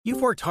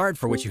You've worked hard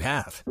for what you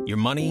have. Your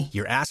money,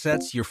 your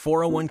assets, your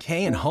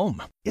 401k, and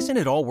home. Isn't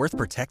it all worth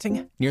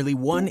protecting? Nearly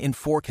 1 in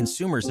 4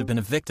 consumers have been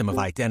a victim of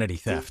identity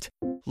theft.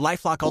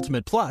 LifeLock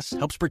Ultimate Plus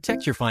helps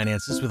protect your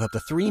finances with up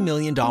to $3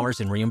 million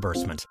in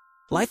reimbursement.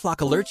 LifeLock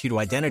alerts you to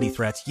identity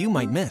threats you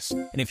might miss.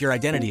 And if your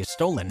identity is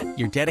stolen,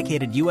 your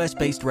dedicated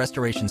U.S.-based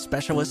restoration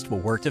specialist will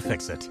work to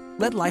fix it.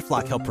 Let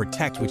LifeLock help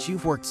protect what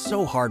you've worked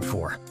so hard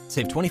for.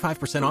 Save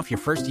 25% off your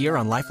first year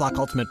on LifeLock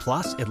Ultimate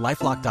Plus at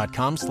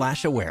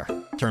LifeLock.com/aware.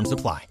 Terms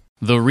apply.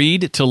 The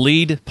Read to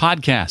Lead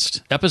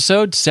Podcast,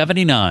 episode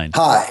 79.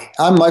 Hi,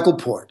 I'm Michael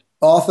Port,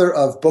 author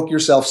of Book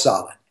Yourself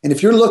Solid. And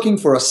if you're looking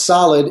for a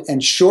solid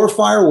and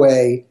surefire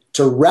way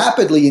to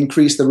rapidly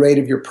increase the rate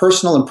of your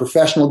personal and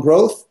professional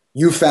growth,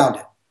 you found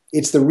it.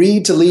 It's the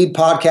Read to Lead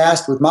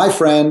podcast with my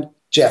friend,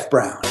 Jeff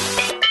Brown.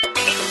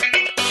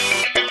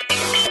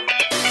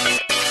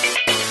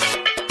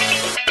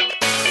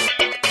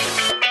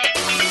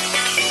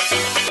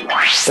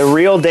 The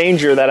real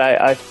danger that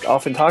I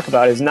often talk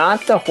about is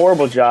not the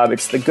horrible job,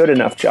 it's the good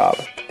enough job.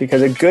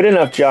 Because a good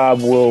enough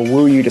job will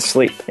woo you to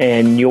sleep,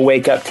 and you'll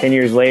wake up 10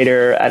 years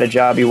later at a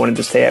job you wanted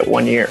to stay at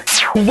 1 year.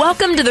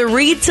 Welcome to the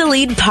Read to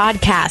Lead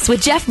podcast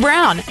with Jeff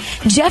Brown.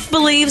 Jeff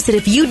believes that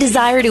if you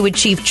desire to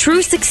achieve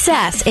true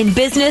success in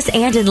business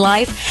and in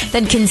life,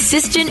 then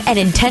consistent and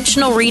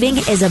intentional reading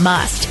is a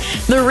must.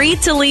 The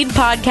Read to Lead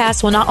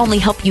podcast will not only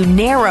help you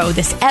narrow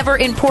this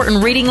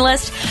ever-important reading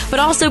list,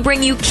 but also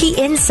bring you key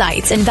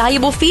insights and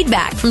valuable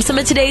feedback from some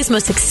of today's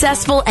most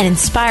successful and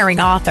inspiring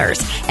authors.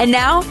 And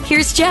now,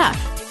 here's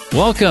Jeff.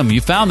 Welcome.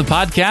 You found the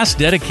podcast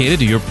dedicated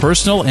to your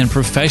personal and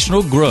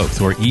professional growth,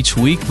 where each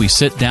week we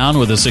sit down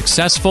with a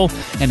successful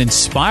and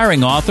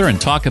inspiring author and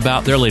talk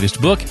about their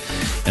latest book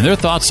and their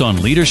thoughts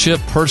on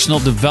leadership, personal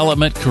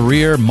development,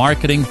 career,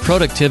 marketing,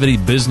 productivity,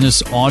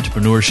 business,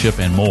 entrepreneurship,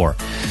 and more.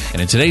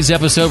 And in today's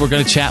episode, we're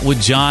going to chat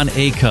with Jon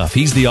Acuff.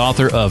 He's the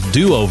author of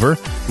Do Over,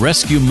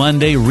 Rescue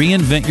Monday,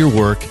 Reinvent Your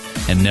Work,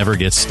 and Never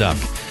Get Stuck.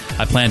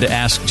 I plan to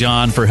ask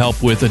Jon for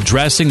help with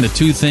addressing the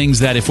two things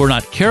that, if we're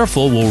not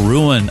careful, will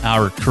ruin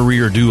our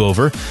career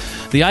do-over.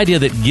 The idea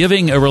that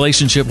giving a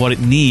relationship what it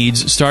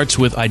needs starts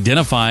with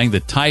identifying the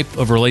type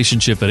of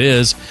relationship it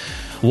is,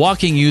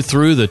 walking you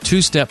through the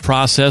two-step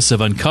process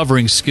of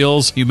uncovering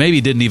skills you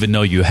maybe didn't even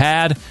know you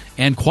had,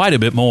 and quite a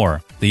bit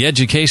more. The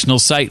educational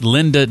site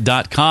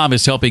lynda.com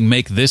is helping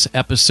make this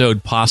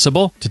episode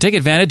possible. To take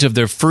advantage of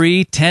their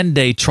free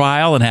 10-day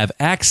trial and have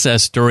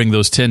access during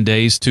those 10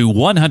 days to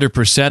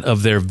 100%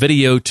 of their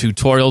video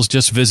tutorials,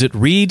 just visit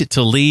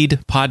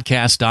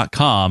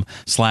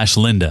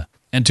readtoleadpodcast.com/Lynda.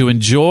 And to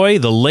enjoy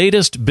the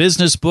latest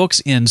business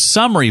books in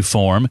summary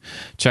form,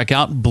 check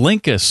out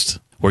Blinkist,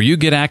 where you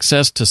get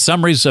access to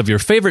summaries of your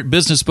favorite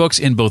business books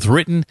in both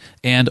written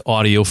and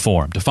audio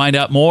form. To find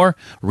out more,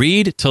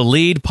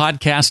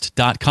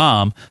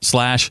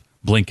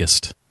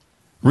 readtoleadpodcast.com/Blinkist.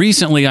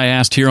 Recently, I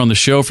asked here on the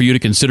show for you to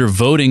consider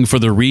voting for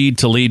the Read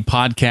to Lead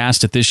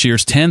podcast at this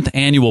year's 10th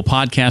Annual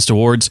Podcast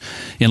Awards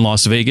in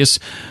Las Vegas.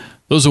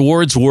 Those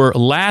awards were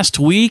last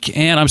week,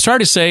 and I'm sorry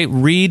to say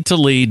Read to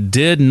Lead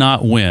did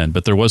not win,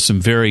 but there was some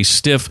very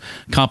stiff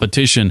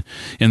competition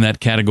in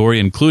that category,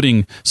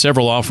 including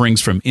several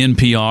offerings from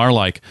NPR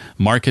like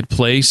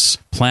Marketplace,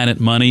 Planet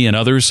Money, and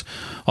others.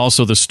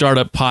 Also, the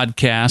Startup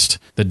Podcast,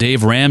 The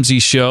Dave Ramsey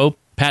Show,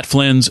 Pat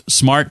Flynn's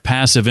Smart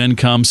Passive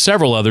Income,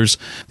 several others.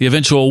 The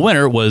eventual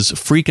winner was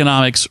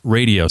Freakonomics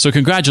Radio. So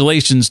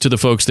congratulations to the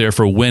folks there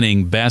for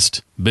winning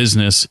Best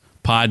Business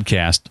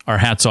Podcast. Our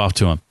hats off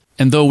to them.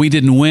 And though we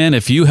didn't win,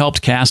 if you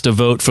helped cast a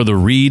vote for the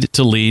Read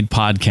to Lead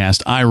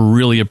podcast, I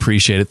really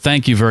appreciate it.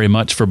 Thank you very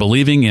much for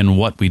believing in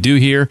what we do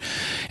here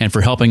and for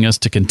helping us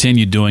to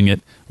continue doing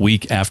it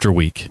week after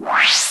week.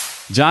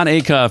 Jon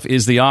Acuff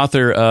is the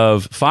author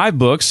of 5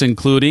 books,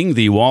 including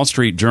the Wall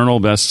Street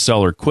Journal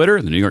bestseller Quitter,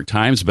 the New York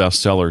Times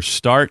bestseller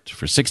Start.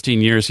 For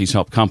 16 years, he's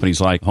helped companies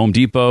like Home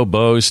Depot,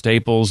 Bose,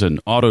 Staples, and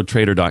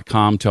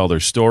Autotrader.com tell their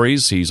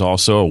stories. He's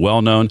also a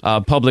well-known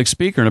public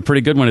speaker, and a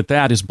pretty good one at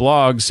that. His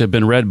blogs have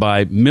been read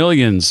by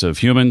millions of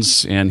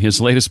humans, and his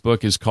latest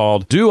book is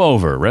called Do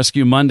Over,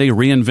 Rescue Monday,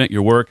 Reinvent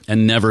Your Work,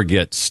 and Never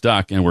Get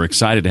Stuck. And we're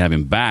excited to have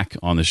him back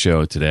on the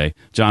show today.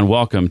 Jon,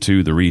 welcome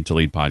to the Read to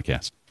Lead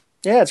podcast.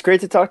 Yeah, it's great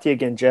to talk to you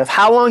again, Jeff.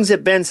 How long has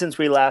it been since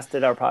we last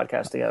did our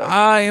podcast together?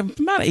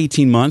 About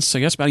 18 months,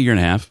 I guess, about a year and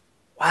a half.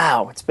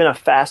 Wow, it's been a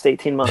fast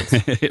 18 months.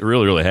 It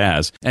really, really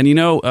has. And you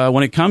know,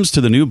 when it comes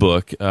to the new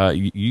book,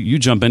 you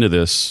jump into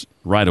this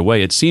right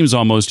away. It seems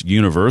almost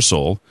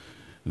universal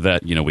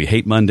that, you know, we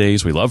hate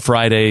Mondays, we love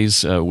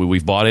Fridays.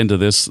 We've bought into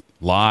this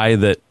lie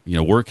that, you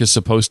know, work is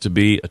supposed to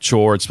be a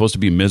chore, it's supposed to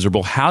be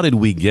miserable. How did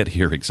we get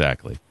here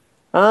exactly?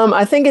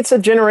 I think it's a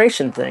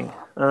generation thing.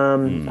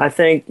 I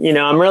think, you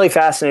know, I'm really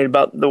fascinated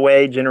about the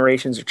way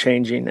generations are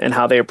changing and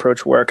how they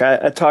approach work.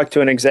 I talked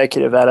to an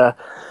executive at a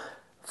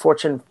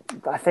Fortune,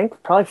 I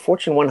think probably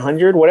Fortune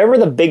 100, whatever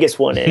the biggest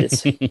one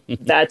is.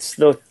 That's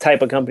the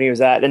type of company he was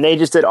at. And they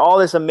just did all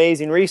this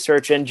amazing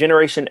research, and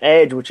Generation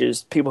Edge, which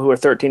is people who are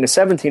 13 to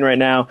 17 right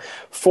now,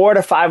 4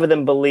 to 5 of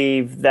them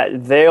believe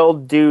that they'll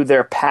do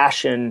their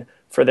passion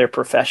for their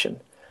profession.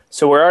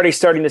 So we're already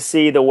starting to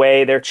see the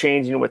way they're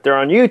changing what they're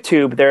on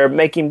YouTube. They're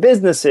making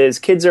businesses.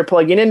 Kids are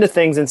plugging into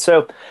things. And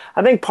so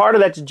I think part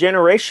of that's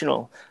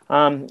generational,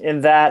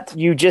 in that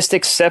you just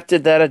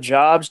accepted that a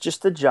job's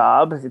just a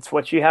job. It's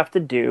what you have to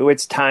do.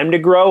 It's time to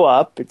grow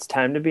up. It's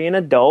time to be an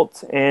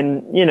adult.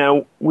 And,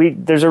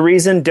 there's a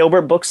reason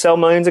Dilbert books sell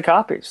millions of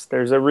copies.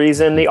 There's a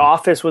reason The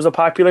Office was a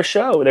popular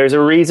show. There's a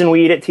reason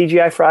we eat at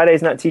TGI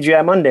Fridays, not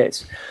TGI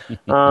Mondays.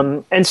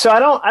 And so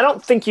I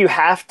don't think you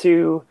have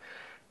to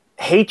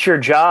hate your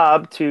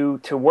job to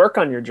work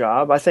on your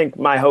job. I think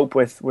my hope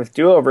with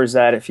Do-Over is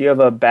that if you have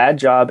a bad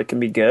job, it can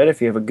be good. If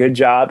you have a good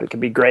job, it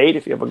can be great.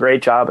 If you have a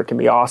great job, it can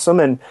be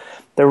awesome. And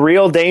the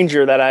real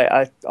danger that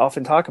I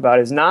often talk about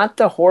is not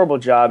the horrible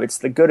job, it's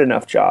the good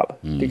enough job.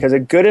 Because a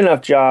good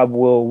enough job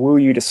will woo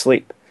you to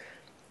sleep.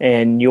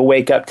 And you'll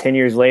wake up 10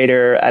 years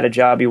later at a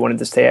job you wanted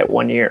to stay at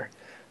 1 year.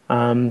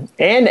 And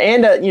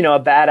a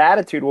bad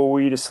attitude will woo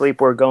you to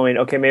sleep. We're going,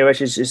 okay, maybe I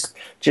should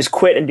just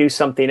quit and do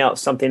something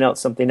else.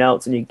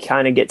 And you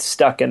kind of get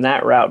stuck in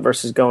that route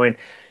versus going,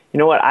 you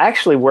know what, I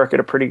actually work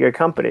at a pretty good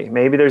company.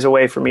 Maybe there's a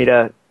way for me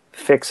to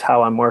fix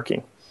how I'm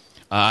working.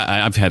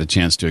 I've had a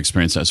chance to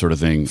experience that sort of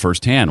thing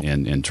firsthand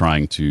and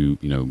trying to,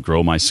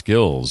 grow my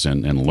skills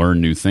and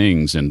learn new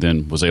things, and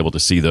then was able to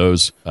see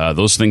those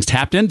things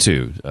tapped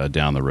into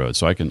down the road.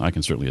 So I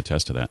can certainly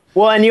attest to that.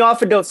 Well, and you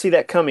often don't see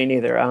that coming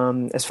either.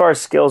 As far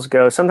as skills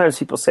go, sometimes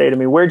people say to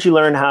me, where'd you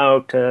learn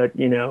how to,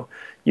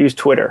 use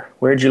Twitter?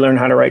 Where'd you learn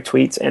how to write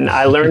tweets? And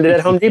I learned it at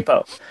Home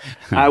Depot.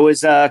 I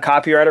was a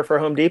copywriter for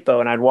Home Depot,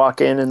 and I'd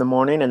walk in the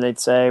morning and they'd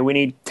say, we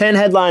need 10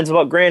 headlines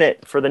about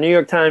granite for the New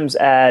York Times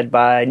ad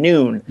by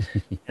noon.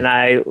 And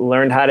I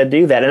learned how to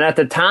do that. And at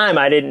the time,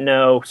 I didn't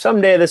know,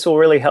 someday this will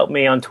really help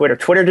me on Twitter.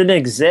 Twitter didn't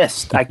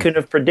exist. I couldn't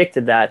have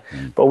predicted that.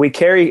 But we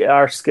carry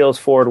our skills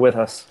forward with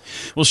us.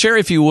 Well, share,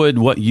 if you would,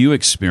 what you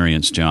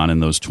experienced, John,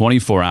 in those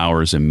 24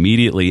 hours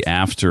immediately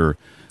after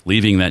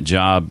leaving that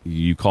job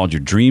you called your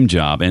dream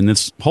job, and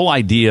this whole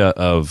idea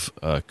of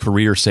a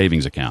career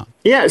savings account.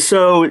 Yeah,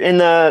 so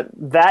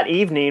that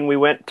evening, we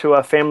went to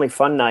a family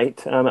fun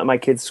night at my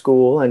kid's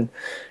school. And,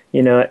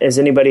 as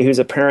anybody who's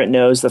a parent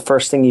knows, the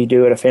first thing you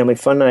do at a family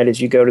fun night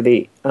is you go to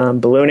the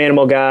balloon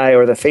animal guy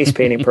or the face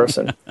painting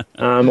person,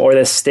 or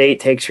the state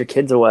takes your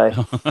kids away.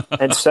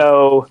 And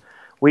so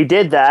we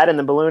did that, and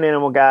the balloon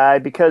animal guy,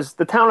 because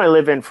the town I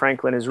live in,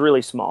 Franklin, is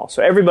really small.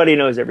 So everybody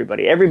knows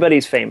everybody.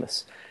 Everybody's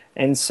famous.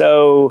 And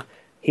so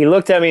he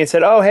looked at me and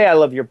said, oh, hey, I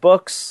love your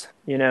books,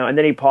 and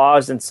then he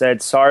paused and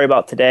said, sorry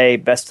about today,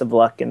 best of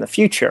luck in the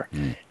future.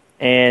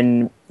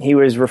 And he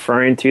was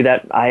referring to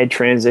that I had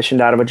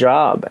transitioned out of a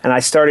job. And I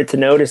started to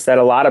notice that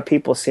a lot of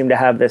people seem to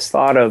have this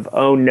thought of,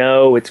 oh,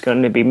 no, it's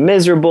going to be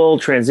miserable.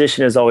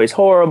 Transition is always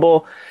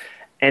horrible.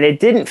 And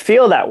it didn't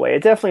feel that way.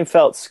 It definitely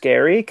felt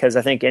scary, because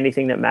I think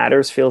anything that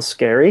matters feels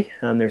scary.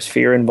 There's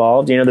fear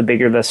involved. The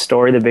bigger the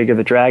story, the bigger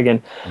the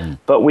dragon.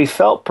 But we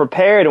felt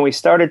prepared, and we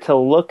started to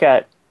look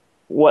at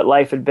what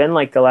life had been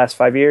like the last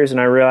 5 years. And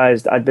I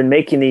realized I'd been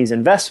making these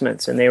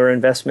investments, and they were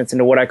investments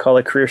into what I call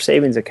a career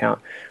savings account,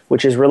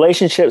 which is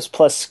relationships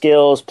plus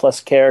skills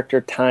plus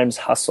character times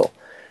hustle.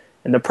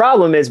 And the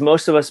problem is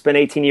most of us spend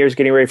 18 years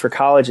getting ready for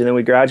college, and then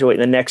we graduate,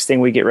 and the next thing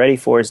we get ready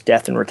for is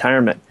death and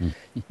retirement.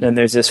 Then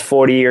there's this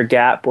 40-year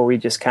gap where we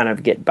just kind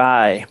of get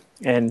by.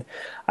 And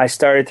I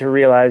started to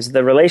realize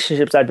the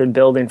relationships I'd been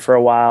building for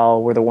a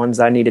while were the ones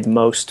I needed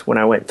most when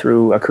I went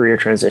through a career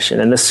transition,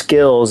 and the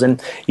skills.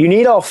 And you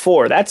need all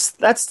four. That's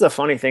the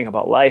funny thing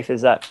about life,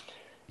 is that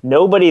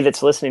nobody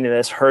that's listening to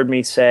this heard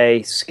me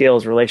say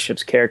skills,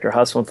 relationships, character,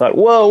 hustle, and thought,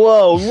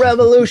 whoa,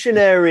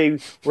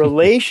 revolutionary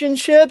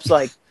relationships?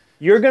 Like,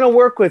 you're going to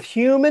work with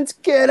humans?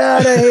 Get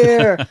out of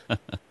here.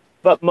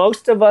 But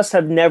most of us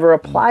have never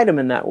applied them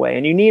in that way.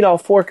 And you need all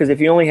four, because if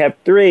you only have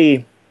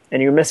three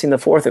and you're missing the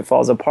fourth, it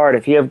falls apart.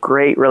 If you have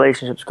great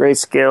relationships, great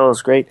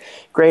skills, great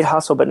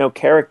hustle, but no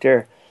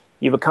character,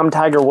 you become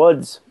Tiger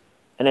Woods,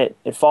 and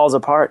it falls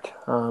apart.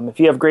 If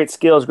you have great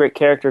skills, great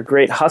character,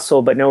 great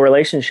hustle, but no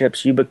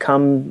relationships, you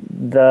become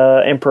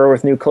the emperor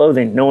with new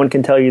clothing. No one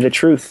can tell you the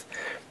truth.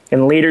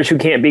 And leaders who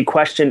can't be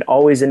questioned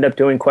always end up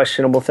doing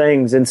questionable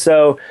things. And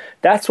so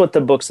that's what the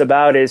book's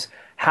about, is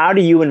how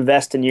do you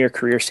invest in your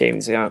career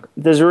savings account?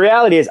 The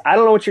reality is, I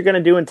don't know what you're going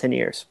to do in 10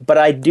 years, but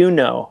I do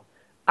know,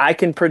 I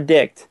can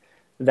predict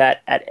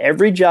that at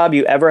every job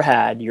you ever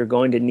had, you're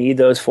going to need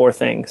those four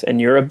things.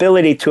 And your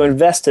ability to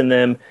invest in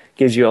them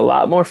gives you a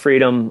lot more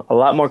freedom, a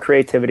lot more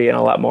creativity, and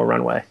a lot more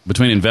runway.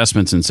 Between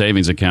investments and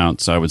savings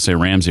accounts, I would say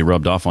Ramsey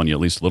rubbed off on you at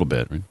least a little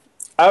bit, right?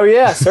 Oh,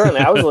 yeah, certainly.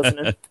 I was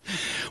listening.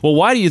 Well,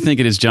 why do you think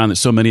it is, John, that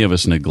so many of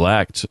us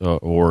neglect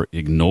or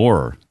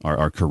ignore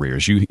our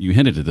careers? You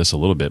hinted at this a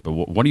little bit, but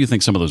what do you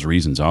think some of those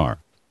reasons are?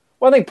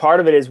 Well, I think part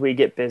of it is we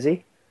get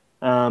busy.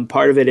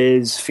 Part of it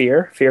is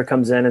fear. Fear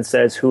comes in and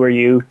says, who are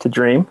you to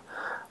dream?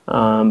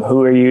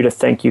 Who are you to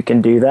think you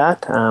can do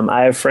that?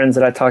 I have friends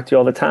that I talk to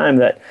all the time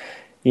that,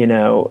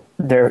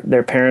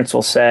 their parents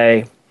will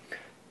say,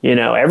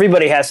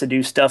 Everybody has to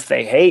do stuff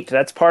they hate.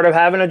 That's part of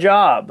having a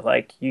job.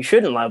 Like, you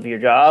shouldn't love your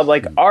job.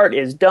 Like, art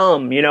is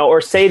dumb,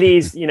 or say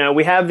these,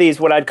 we have these,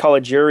 what I'd call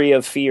a jury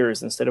of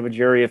fears instead of a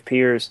jury of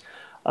peers,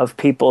 of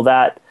people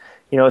that,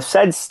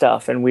 said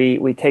stuff and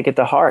we take it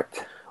to heart,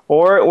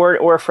 or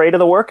we're afraid of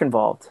the work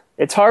involved.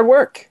 It's hard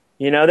work.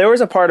 There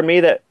was a part of me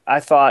that I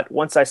thought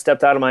once I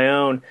stepped out on my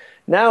own,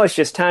 now it's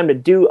just time to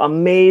do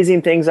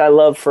amazing things I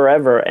love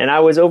forever. And I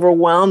was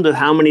overwhelmed with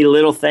how many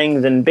little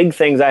things and big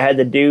things I had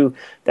to do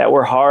that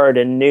were hard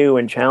and new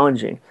and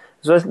challenging.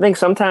 So I think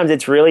sometimes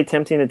it's really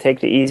tempting to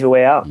take the easy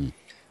way out,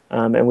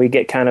 and we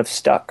get kind of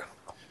stuck.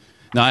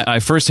 Now, I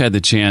first had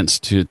the chance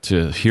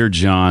to hear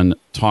John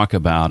talk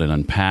about and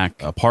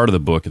unpack a part of the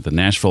book at the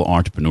Nashville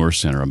Entrepreneur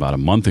Center about a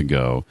month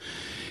ago.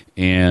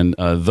 And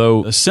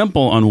though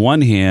simple on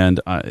one hand,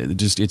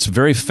 it's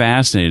very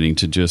fascinating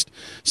to just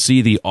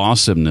see the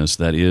awesomeness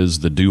that is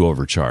the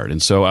do-over chart.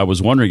 And so I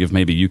was wondering if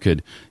maybe you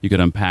could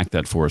unpack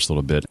that for us a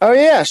little bit. Oh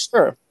yeah,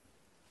 sure.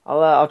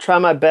 I'll try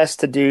my best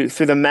to do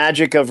through the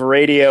magic of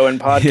radio and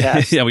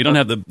podcasts. Yeah, we don't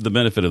have the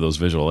benefit of those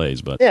visual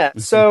aids, but yeah.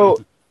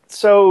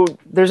 So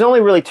there's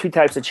only really two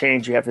types of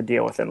change you have to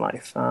deal with in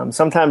life.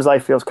 Sometimes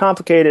life feels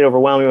complicated,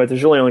 overwhelming, but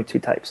there's really only two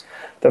types.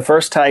 The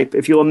first type,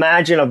 if you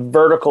imagine a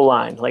vertical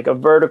line, like a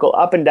vertical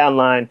up and down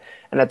line,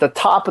 and at the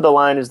top of the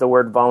line is the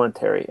word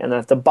voluntary, and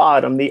at the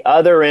bottom, the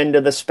other end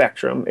of the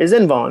spectrum is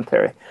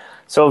involuntary.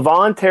 So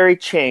voluntary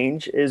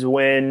change is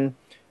when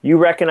you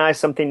recognize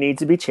something needs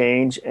to be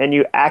changed and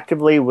you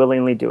actively,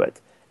 willingly do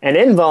it. And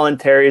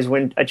involuntary is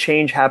when a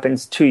change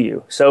happens to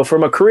you. So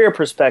from a career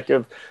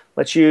perspective,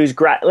 let's use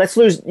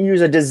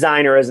a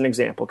designer as an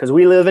example, because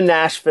we live in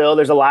Nashville.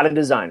 There's a lot of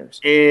designers.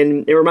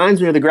 And it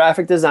reminds me of the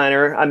graphic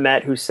designer I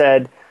met who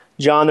said,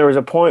 John, there was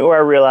a point where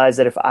I realized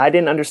that if I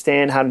didn't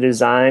understand how to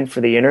design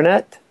for the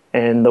internet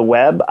and the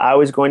web, I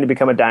was going to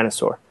become a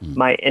dinosaur.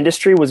 My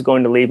industry was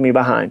going to leave me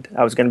behind.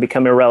 I was going to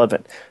become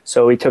irrelevant.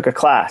 So he took a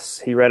class.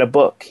 He read a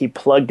book. He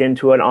plugged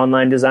into an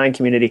online design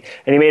community,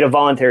 and he made a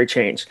voluntary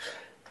change.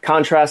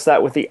 Contrast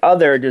that with the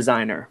other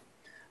designer.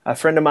 A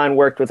friend of mine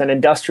worked with an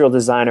industrial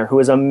designer who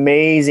was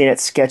amazing at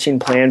sketching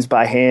plans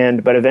by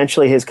hand, but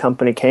eventually his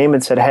company came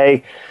and said,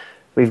 hey,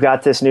 we've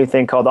got this new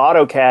thing called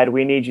AutoCAD.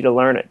 We need you to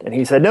learn it. And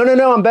he said, no,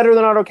 I'm better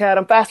than AutoCAD.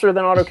 I'm faster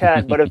than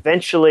AutoCAD. But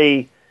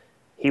eventually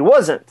he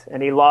wasn't,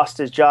 and he lost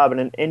his job, and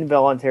an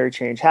involuntary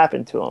change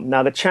happened to him.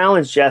 Now, the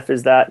challenge, Jeff,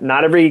 is that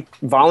not every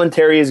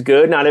voluntary is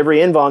good. Not every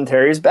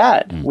involuntary is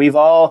bad. We've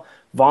all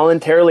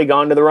voluntarily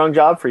gone to the wrong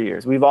job for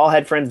years. We've all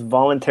had friends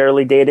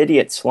voluntarily date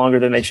idiots longer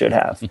than they should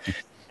have.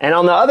 And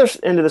on the other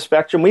end of the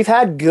spectrum, we've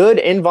had good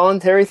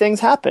involuntary things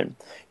happen.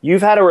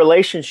 You've had a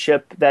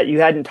relationship that you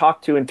hadn't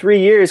talked to in 3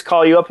 years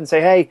call you up and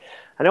say, hey,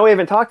 I know we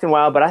haven't talked in a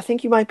while, but I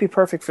think you might be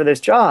perfect for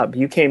this job.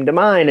 You came to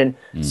mind, and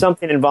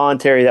something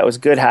involuntary that was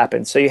good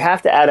happened. So you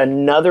have to add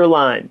another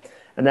line,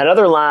 and that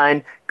other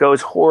line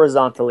goes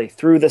horizontally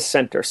through the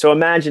center. So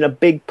imagine a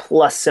big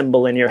plus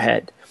symbol in your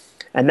head.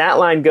 And that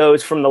line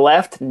goes from the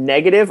left,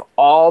 negative,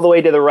 all the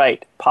way to the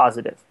right,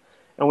 positive.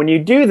 And when you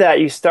do that,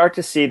 you start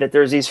to see that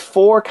there's these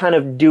four kind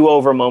of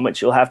do-over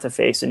moments you'll have to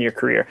face in your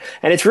career.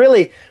 And it's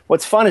really,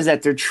 what's fun is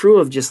that they're true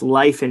of just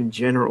life in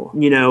general.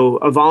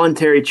 A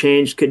voluntary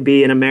change could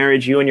be in a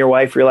marriage. You and your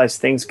wife realize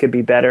things could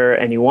be better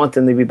and you want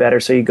them to be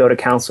better, so you go to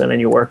counseling and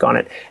you work on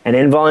it. And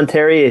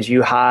involuntary is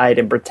you hide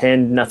and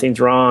pretend nothing's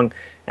wrong.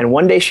 And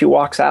one day she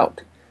walks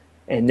out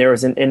and there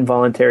was an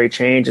involuntary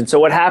change. And so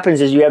what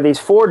happens is you have these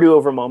four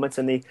do-over moments,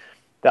 and the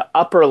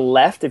upper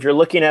left, if you're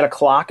looking at a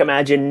clock,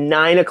 imagine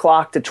 9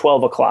 o'clock to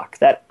 12 o'clock.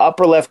 That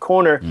upper left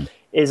corner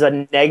is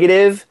a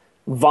negative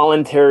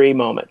voluntary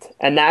moment.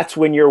 And that's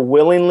when you're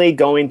willingly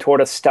going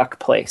toward a stuck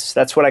place.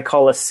 That's what I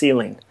call a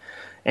ceiling.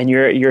 And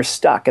you're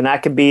stuck. And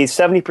that could be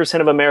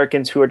 70% of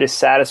Americans who are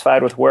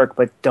dissatisfied with work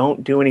but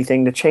don't do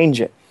anything to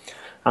change it.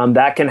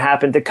 That can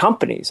happen to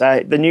companies.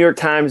 The New York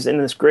Times in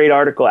this great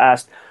article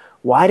asked,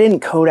 why didn't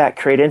Kodak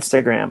create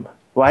Instagram?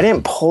 Why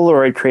didn't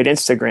Polaroid create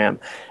Instagram?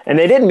 And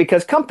they didn't,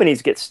 because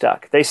companies get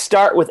stuck. They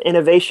start with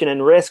innovation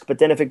and risk, but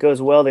then if it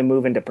goes well, they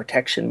move into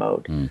protection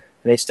mode. And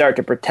they start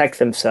to protect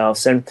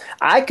themselves. And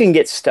I can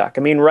get stuck.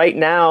 I mean, right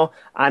now,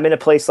 I'm in a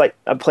place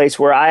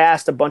where I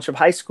asked a bunch of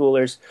high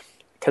schoolers,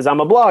 because I'm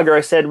a blogger,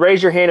 I said,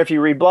 raise your hand if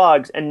you read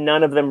blogs, and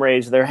none of them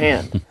raised their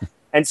hand.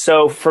 And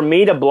so for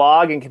me to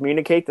blog and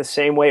communicate the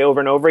same way over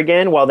and over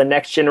again, while the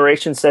next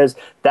generation says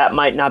that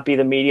might not be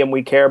the medium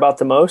we care about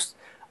the most,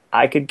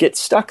 I could get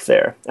stuck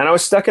there. And I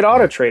was stuck at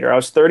AutoTrader. I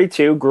was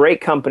 32, great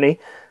company.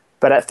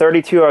 But at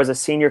 32, I was a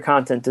senior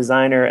content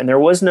designer, and there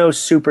was no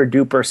super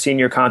duper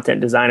senior content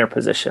designer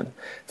position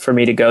for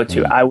me to go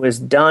to. I was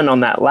done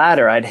on that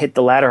ladder. I'd hit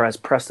the ladder. I was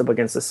pressed up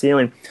against the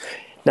ceiling.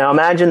 Now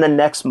imagine the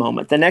next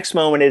moment. The next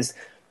moment is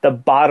the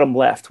bottom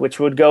left, which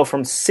would go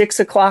from 6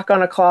 o'clock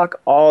on a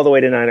clock all the way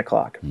to 9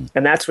 o'clock.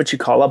 And that's what you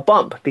call a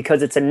bump,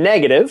 because it's a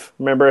negative.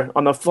 Remember,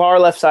 on the far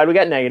left side, we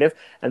got negative,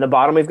 and the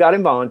bottom, we've got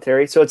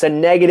involuntary. So it's a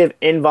negative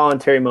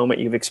involuntary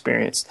moment you've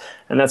experienced.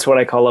 And that's what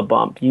I call a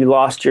bump. You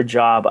lost your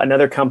job.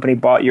 Another company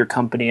bought your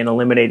company and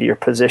eliminated your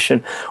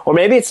position. Or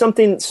maybe it's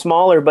something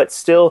smaller, but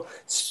still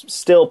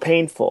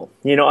painful.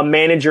 You know, a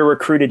manager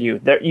recruited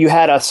you. You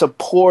had a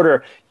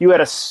supporter. You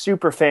had a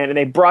super fan, and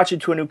they brought you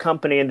to a new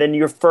company. And then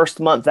your first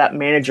month, that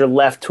manager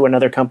left to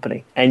another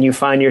company, and you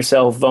find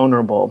yourself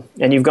vulnerable,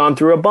 and you've gone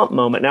through a bump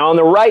moment. Now, on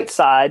the right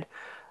side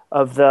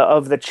of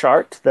the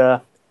chart,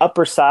 the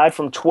upper side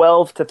from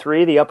 12 to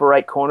 3, the upper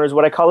right corner is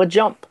what I call a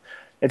jump.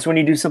 It's when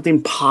you do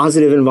something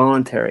positive and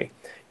voluntary.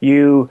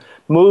 You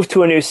move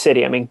to a new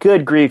city. I mean,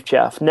 good grief,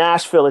 Jeff.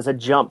 Nashville is a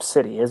jump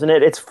city, isn't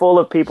it? It's full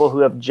of people who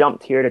have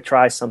jumped here to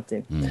try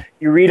something.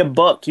 You read a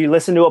book, you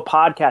listen to a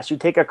podcast, you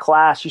take a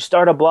class, you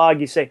start a blog,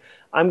 you say,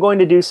 I'm going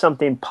to do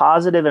something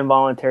positive and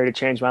voluntary to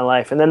change my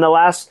life. And then the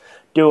last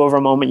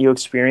do-over moment you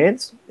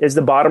experience is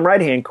the bottom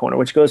right-hand corner,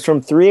 which goes from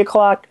 3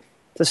 o'clock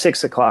to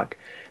 6 o'clock.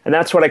 And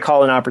that's what I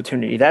call an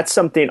opportunity. That's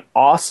something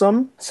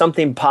awesome,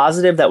 something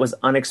positive that was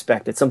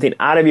unexpected, something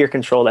out of your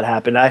control that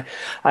happened. I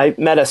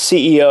met a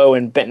CEO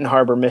in Benton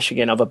Harbor,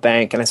 Michigan of a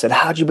bank, and I said,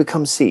 how'd you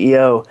become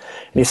CEO?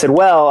 And he said,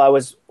 well, I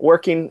was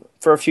working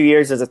for a few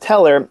years as a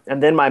teller,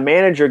 and then my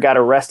manager got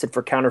arrested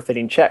for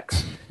counterfeiting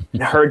checks.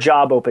 And her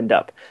job opened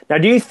up. Now,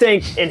 do you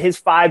think in his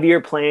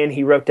 5-year plan,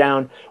 he wrote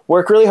down,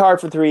 work really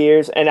hard for 3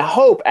 years, and I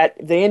hope at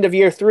the end of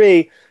year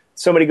 3,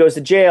 somebody goes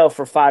to jail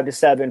for 5 to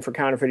 7 for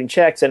counterfeiting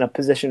checks and a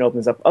position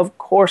opens up? Of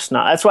course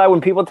not. That's why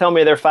when people tell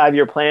me their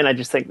 5-year plan, I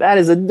just think, that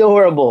is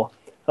adorable.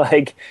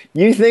 Like,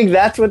 you think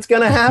that's what's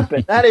going to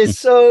happen? That is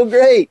so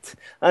great.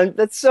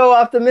 That's so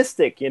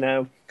optimistic, you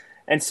know.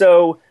 And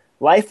so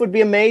life would be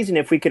amazing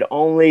if we could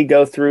only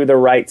go through the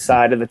right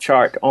side of the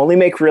chart, only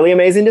make really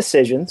amazing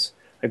decisions,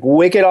 like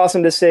wicked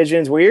awesome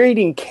decisions. We're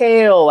eating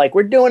kale, like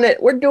we're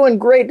doing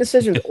great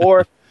decisions,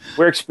 or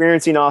we're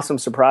experiencing awesome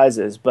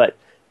surprises. But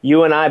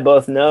you and I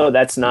both know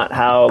that's not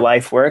how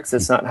life works.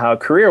 That's not how a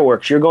career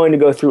works. You're going to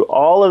go through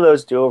all of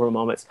those do-over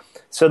moments.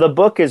 So the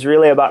book is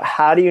really about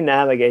how do you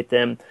navigate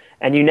them,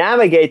 and you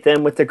navigate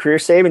them with the career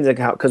savings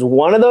account, because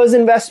one of those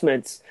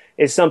investments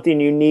is something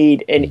you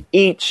need in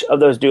each of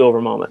those do-over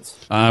moments.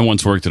 I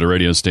once worked at a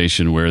radio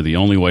station where the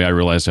only way I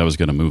realized I was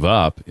going to move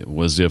up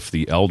was if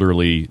the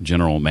elderly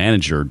general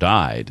manager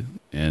died.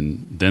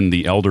 And then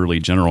the elderly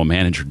general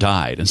manager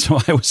died, and so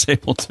I was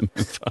able to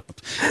move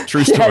up.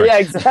 True story. Yeah,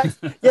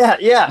 exactly.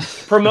 Yeah.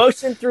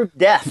 Promotion through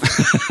death.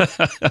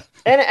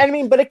 And I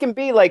mean, but it can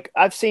be like,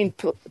 I've seen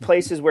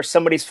places where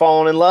somebody's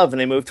fallen in love and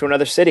they move to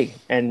another city,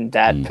 and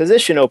that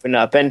position opened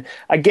up. And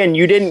again,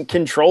 you didn't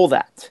control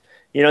that.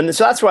 You know, and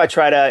so that's why I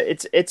try to,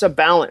 it's a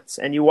balance,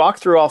 and you walk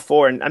through all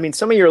four. And I mean,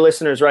 some of your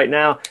listeners right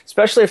now,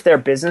 especially if they're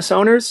business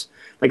owners,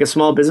 like a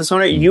small business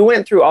owner, you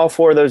went through all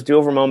four of those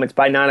do-over moments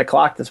by 9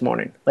 o'clock this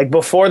morning. Like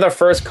before the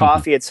first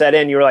coffee had set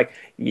in, you were like,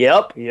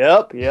 yep.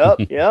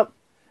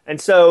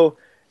 And so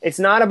it's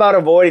not about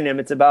avoiding them.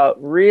 It's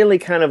about really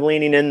kind of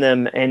leaning in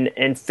them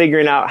and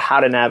figuring out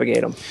how to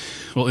navigate them.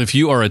 Well, if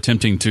you are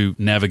attempting to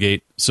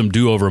navigate some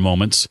do-over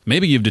moments,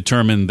 maybe you've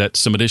determined that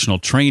some additional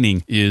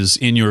training is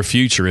in your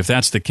future. If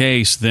that's the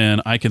case,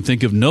 then I can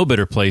think of no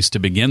better place to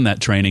begin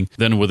that training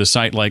than with a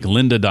site like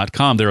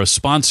lynda.com. They're a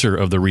sponsor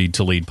of the Read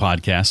to Lead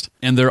podcast,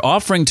 and they're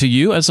offering to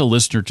you as a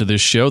listener to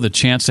this show the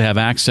chance to have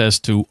access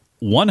to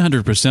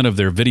 100% of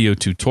their video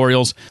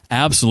tutorials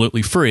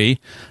absolutely free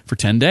for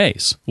 10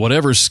 days.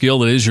 Whatever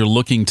skill it is you're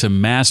looking to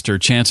master,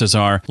 chances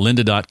are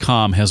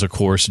lynda.com has a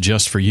course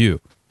just for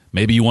you.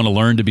 Maybe you want to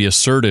learn to be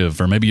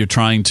assertive, or maybe you're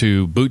trying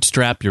to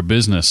bootstrap your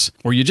business,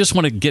 or you just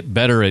want to get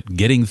better at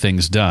getting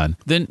things done,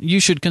 then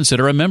you should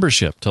consider a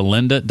membership to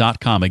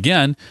lynda.com.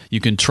 Again, you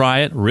can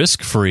try it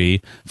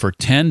risk-free for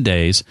 10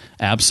 days,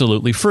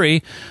 absolutely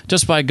free,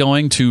 just by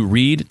going to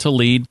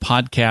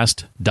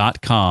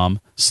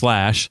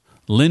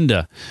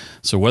readtoleadpodcast.com/Lynda.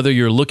 So whether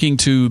you're looking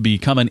to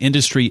become an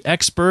industry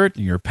expert,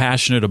 you're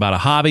passionate about a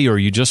hobby, or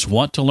you just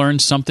want to learn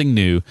something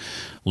new,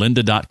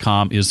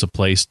 lynda.com is the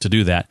place to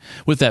do that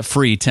with that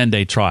free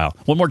 10-day trial.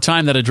 One more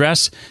time, that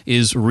address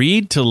is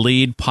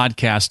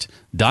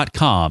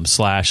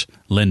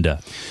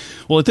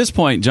readtoleadpodcast.com/Lynda. Well, at this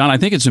point, John, I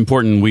think it's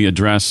important we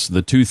address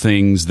the two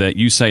things that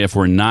you say, if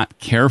we're not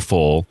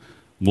careful,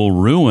 will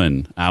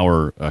ruin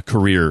our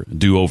career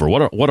do-over.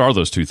 What are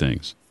those two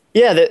things?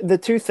 Yeah, the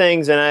two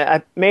things, and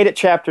I made it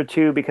chapter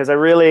 2 because I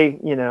really,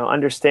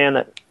 understand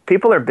that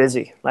people are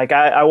busy. Like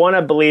I want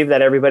to believe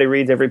that everybody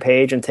reads every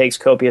page and takes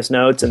copious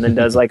notes and then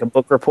does like a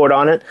book report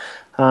on it.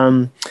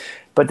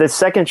 But the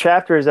second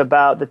chapter is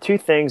about the two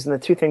things, and the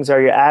two things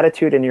are your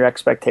attitude and your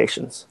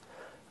expectations.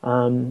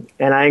 And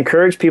I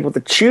encourage people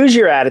to choose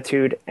your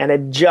attitude and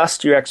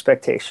adjust your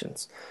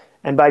expectations.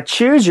 And by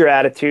choose your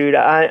attitude,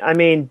 I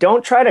mean,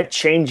 don't try to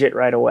change it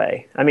right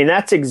away. I mean,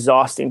 that's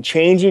exhausting.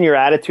 Changing your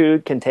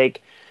attitude can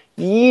take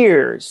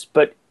years,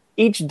 but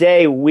each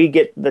day we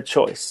get the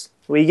choice.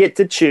 We get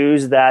to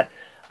choose that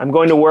I'm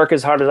going to work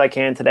as hard as I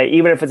can today,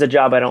 even if it's a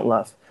job I don't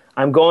love.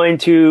 I'm going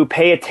to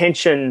pay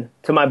attention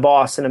to my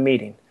boss in a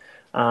meeting.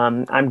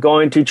 I'm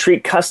going to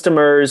treat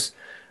customers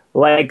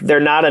like they're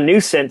not a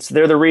nuisance.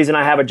 They're the reason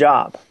I have a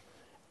job.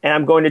 And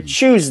I'm going to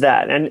choose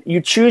that. And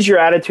you choose your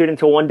attitude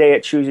until one day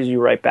it chooses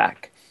you right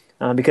back.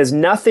 Because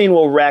nothing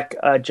will wreck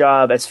a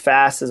job as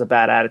fast as a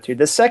bad attitude.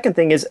 The second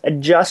thing is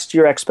adjust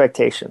your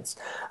expectations.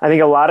 I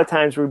think a lot of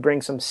times we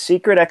bring some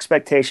secret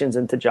expectations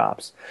into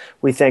jobs.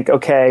 We think,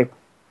 okay,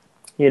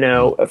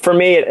 for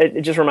me,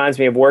 it just reminds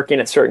me of working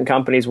at certain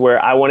companies where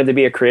I wanted to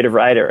be a creative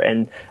writer,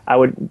 and I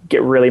would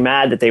get really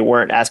mad that they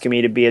weren't asking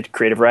me to be a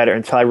creative writer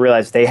until I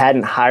realized they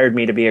hadn't hired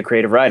me to be a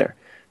creative writer.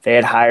 They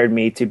had hired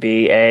me to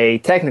be a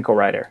technical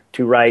writer,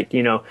 to write,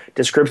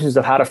 descriptions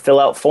of how to fill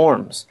out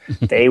forms.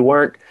 They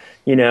weren't,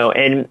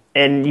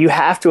 and you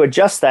have to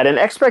adjust that. And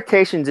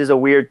expectations is a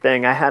weird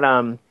thing. I had,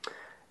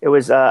 it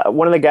was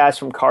one of the guys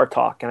from Car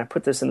Talk, and I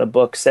put this in the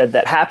book, said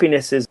that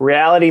happiness is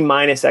reality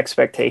minus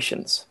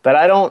expectations. But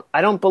I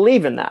don't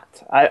believe in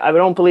that. I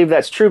don't believe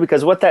that's true,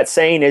 because what that's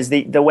saying is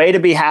the way to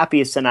be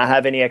happy is to not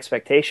have any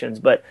expectations.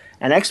 But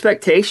an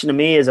expectation to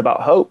me is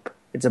about hope.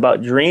 It's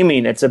about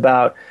dreaming. It's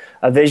about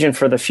a vision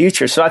for the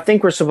future. So I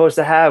think we're supposed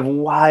to have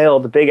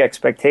wild, big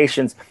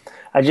expectations.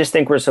 I just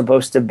think we're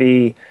supposed to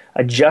be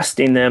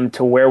adjusting them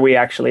to where we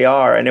actually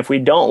are. And if we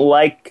don't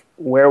like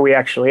where we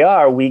actually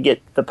are, we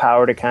get the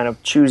power to kind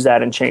of choose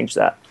that and change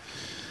that.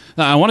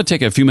 I want to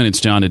take a few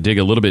minutes, John, to dig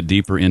a little bit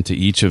deeper into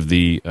each of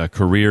the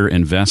career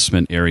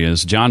investment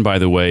areas. John, by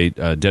the way,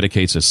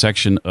 dedicates a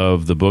section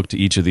of the book to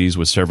each of these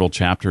with several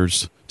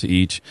chapters to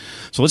each.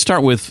 So let's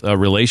start with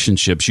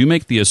relationships. You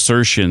make the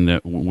assertion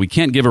that we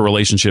can't give a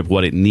relationship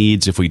what it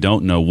needs if we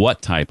don't know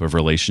what type of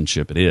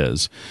relationship it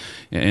is.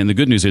 And the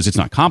good news is it's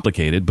not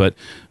complicated, but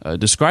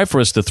describe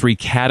for us the three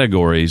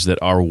categories that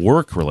our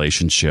work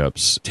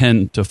relationships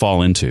tend to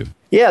fall into.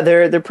 Yeah,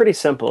 they're pretty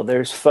simple.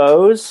 There's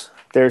foes,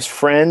 there's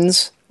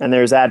friends, and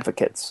there's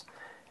advocates.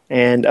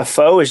 And a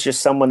foe is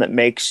just someone that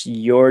makes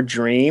your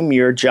dream,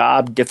 your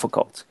job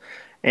difficult.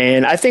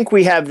 And I think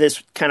we have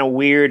this kind of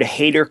weird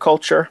hater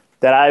culture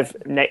that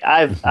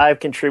I've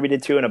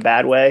contributed to in a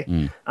bad way,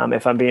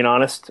 if I'm being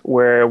honest,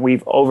 where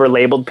we've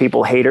over-labeled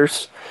people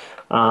haters.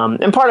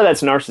 And part of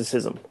that's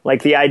narcissism,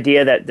 like the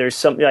idea that there's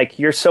something like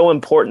you're so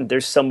important,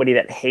 there's somebody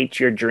that hates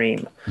your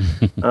dream.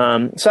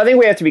 So I think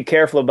we have to be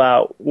careful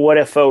about what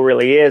a foe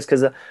really is,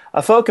 because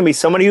a foe can be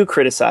somebody who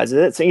criticizes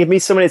it. So it can be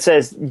somebody that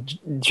says,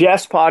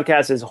 Jeff's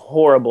podcast is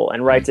horrible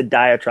and writes a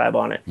diatribe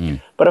on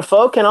it. But a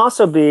foe can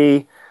also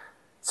be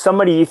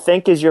somebody you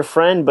think is your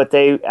friend, but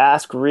they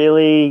ask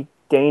really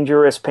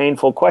dangerous,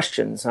 painful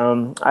questions.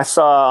 I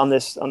saw on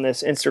this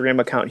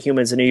Instagram account,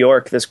 Humans in New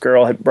York, this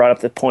girl had brought up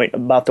the point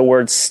about the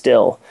word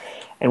still.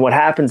 And what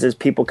happens is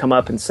people come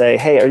up and say,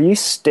 hey, are you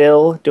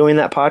still doing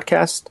that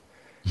podcast?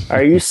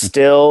 Are you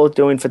still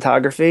doing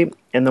photography?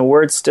 And the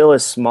word still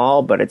is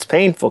small, but it's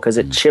painful because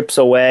it chips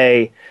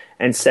away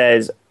and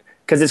says,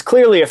 because it's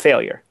clearly a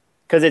failure,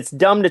 because it's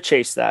dumb to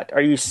chase that.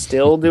 Are you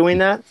still doing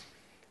that?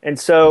 And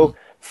so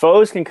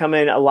foes can come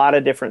in a lot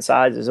of different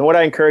sizes. And what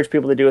I encourage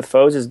people to do with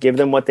foes is give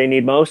them what they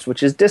need most,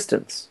 which is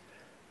distance.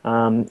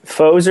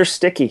 Foes are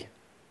sticky.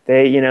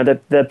 They,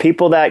 the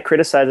people that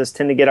criticize us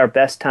tend to get our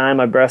best time,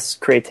 our best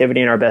creativity,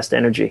 and our best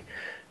energy.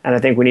 And I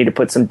think we need to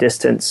put some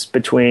distance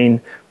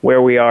between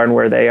where we are and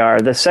where they are.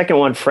 The second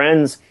one,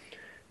 friends.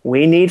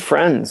 We need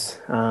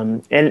friends.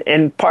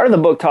 And part of the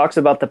book talks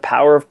about the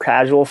power of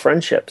casual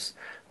friendships,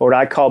 or what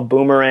I call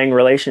boomerang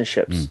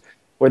relationships.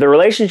 Where the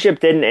relationship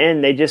didn't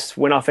end, they just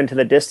went off into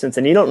the distance,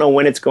 and you don't know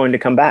when it's going to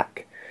come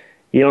back.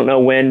 You don't know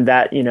when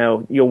that,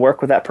 you'll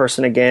work with that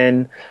person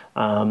again,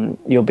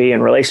 you'll be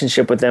in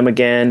relationship with them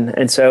again.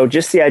 And so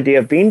just the idea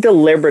of being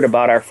deliberate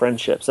about our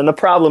friendships. And the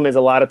problem is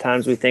a lot of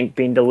times we think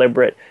being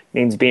deliberate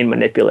means being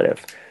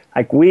manipulative.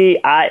 Like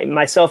I,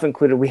 myself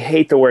included, we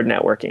hate the word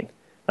networking.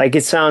 Like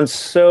it sounds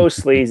so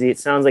sleazy. It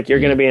sounds like you're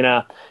going to be in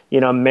a,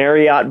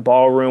 Marriott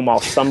ballroom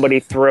while somebody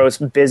throws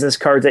business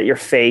cards at your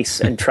face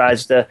and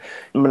tries to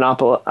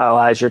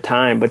monopolize your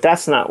time. But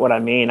that's not what I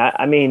mean.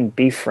 I mean,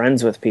 be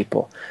friends with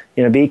people,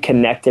 be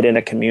connected in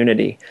a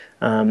community.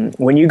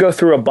 When you go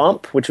through a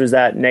bump, which was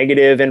that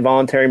negative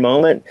involuntary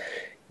moment,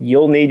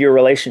 you'll need your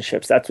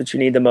relationships. That's what you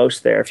need the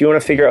most there. If you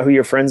want to figure out who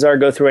your friends are,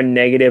 go through a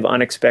negative,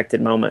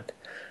 unexpected moment.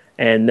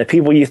 And the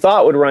people you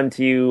thought would run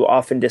to you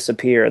often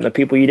disappear. And the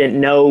people you didn't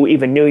know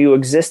even knew you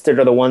existed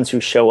are the ones who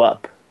show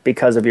up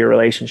because of your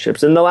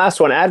relationships. And the last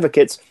one,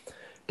 advocates.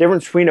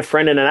 Difference between a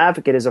friend and an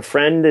advocate is a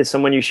friend is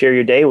someone you share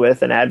your day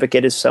with. An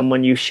advocate is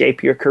someone you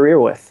shape your career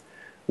with.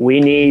 We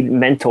need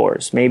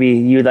mentors. Maybe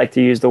you'd like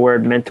to use the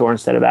word mentor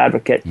instead of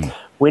advocate.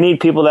 We need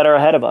people that are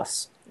ahead of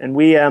us. And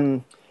we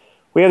have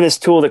this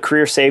tool, the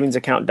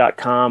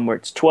careersavingsAccount.com, where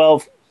it's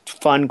 12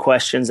 fun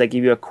questions that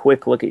give you a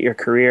quick look at your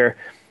career.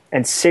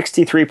 And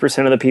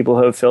 63% of the people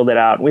who have filled it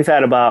out, we've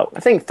had about, I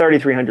think,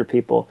 3,300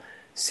 people,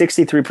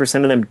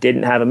 63% of them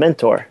didn't have a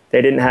mentor.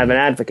 They didn't have an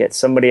advocate,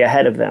 somebody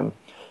ahead of them.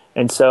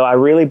 And so I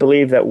really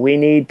believe that we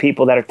need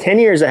people that are 10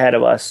 years ahead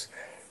of us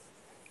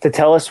to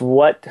tell us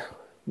what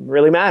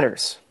really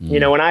matters.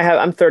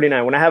 I'm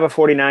 39. When I have a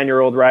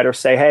 49-year-old writer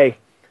say, hey,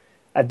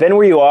 I've been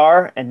where you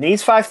are, and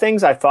these 5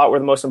 things I thought were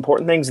the most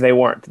important things, they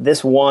weren't.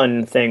 This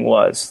one thing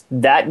was.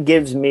 That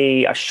gives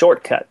me a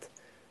shortcut.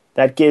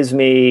 That gives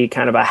me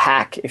kind of a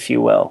hack, if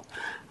you will.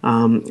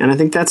 And I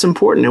think that's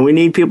important, and we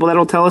need people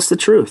that'll tell us the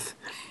truth.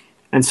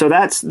 And so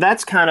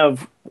that's kind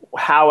of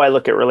how I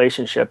look at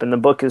relationship, and the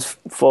book is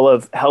full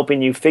of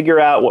helping you figure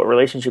out what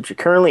relationships you're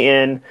currently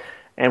in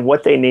and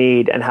what they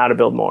need and how to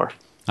build more.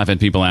 I've had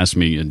people ask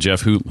me,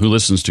 Jeff, who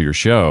listens to your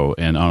show?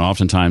 And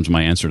oftentimes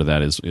my answer to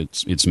that is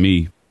it's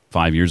me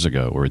 5 years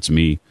ago, or it's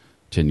me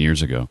 10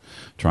 years ago,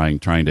 trying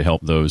to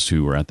help those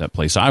who were at that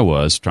place I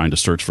was, trying to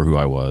search for who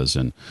I was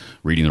and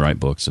reading the right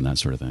books and that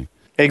sort of thing.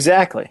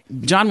 Exactly.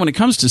 John, when it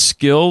comes to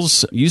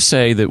skills, you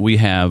say that we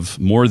have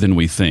more than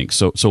we think.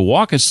 So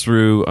walk us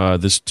through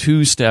this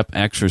 2-step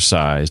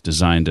exercise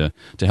designed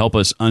to help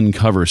us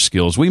uncover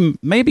skills we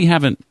maybe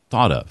haven't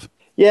thought of.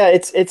 Yeah,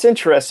 it's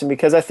interesting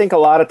because I think a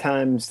lot of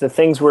times the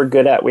things we're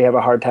good at, we have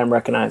a hard time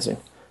recognizing,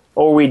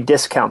 or we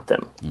discount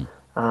them.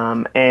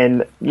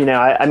 And,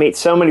 I meet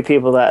so many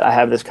people that I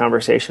have this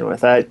conversation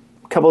with. A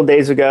couple of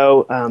days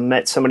ago,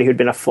 met somebody who'd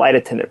been a flight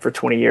attendant for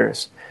 20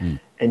 years.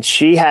 And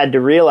she had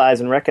to realize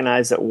and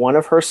recognize that one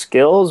of her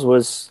skills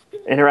was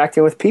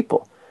interacting with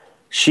people.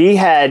 She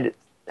had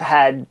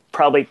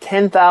probably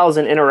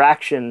 10,000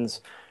 interactions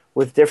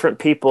with different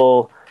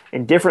people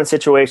in different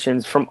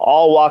situations from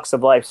all walks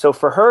of life. So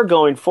for her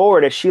going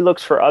forward, as she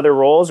looks for other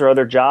roles or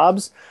other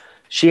jobs,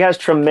 she has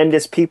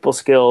tremendous people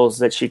skills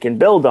that she can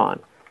build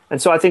on.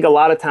 And so I think a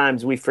lot of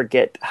times we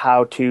forget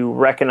how to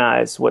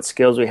recognize what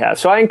skills we have.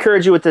 So I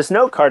encourage you with this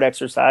note card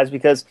exercise,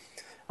 because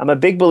I'm a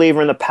big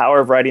believer in the power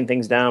of writing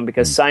things down,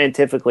 because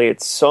scientifically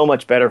it's so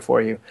much better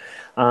for you,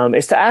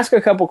 is to ask a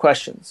couple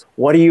questions.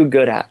 What are you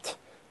good at?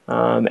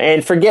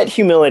 And forget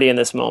humility in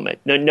this moment.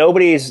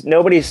 Nobody's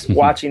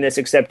watching this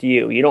except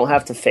you. You don't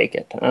have to fake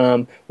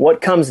it.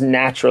 What comes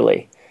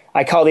naturally?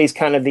 I call these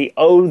kind of the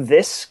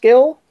this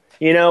skill,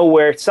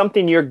 where it's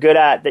something you're good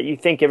at that you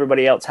think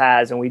everybody else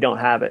has and we don't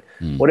have it.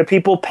 What do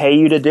people pay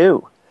you to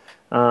do?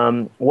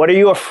 What are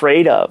you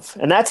afraid of?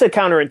 And that's a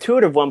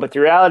counterintuitive one, but the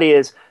reality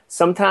is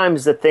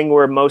sometimes the thing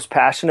we're most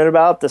passionate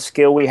about, the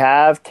skill we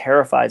have,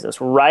 terrifies us.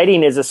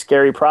 Writing is a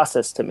scary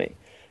process to me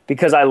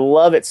because I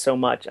love it so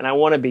much and I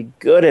want to be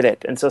good at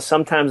it. And so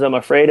sometimes I'm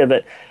afraid of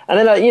it. And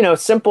then,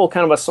 simple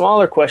kind of a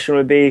smaller question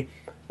would be,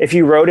 if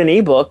you wrote an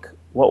ebook,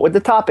 what would the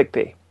topic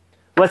be?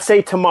 Let's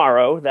say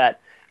tomorrow that,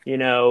 you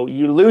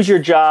lose your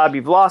job,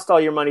 you've lost all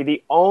your money.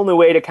 The only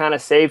way to kind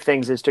of save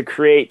things is to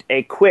create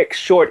a quick,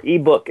 short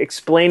ebook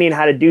explaining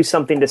how to do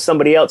something to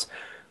somebody else.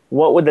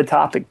 What would the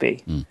topic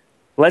be?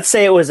 Let's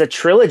say it was a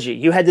trilogy.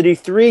 You had to do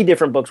 3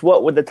 different books.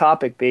 What would the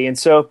topic be? And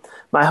so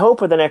my hope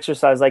with an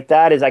exercise like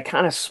that is I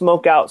kind of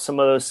smoke out some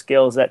of those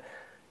skills that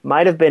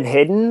might have been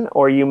hidden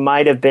or you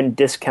might have been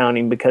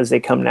discounting because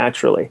they come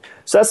naturally.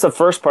 So that's the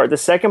first part. The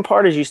second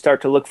part is you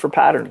start to look for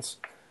patterns.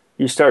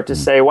 You start to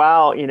say,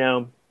 wow,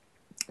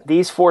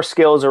 these 4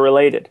 skills are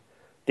related.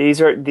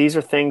 These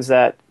are things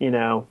that,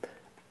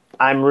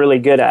 I'm really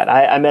good at.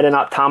 I met an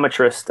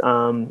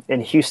optometrist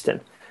in Houston,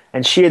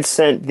 and she had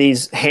sent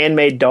these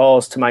handmade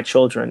dolls to my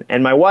children.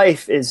 And my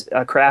wife is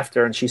a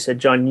crafter, and she said,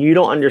 John, you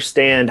don't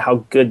understand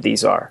how good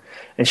these are.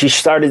 And she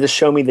started to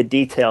show me the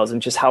details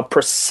and just how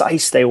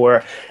precise they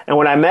were. And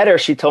when I met her,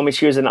 she told me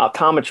she was an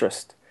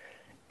optometrist.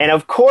 And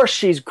of course,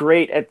 she's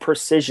great at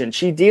precision.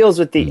 She deals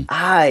with the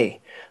eye,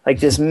 like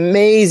this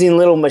amazing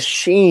little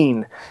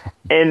machine.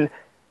 And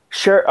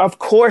sure, of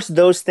course,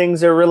 those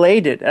things are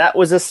related. That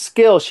was a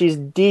skill. She's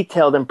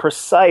detailed and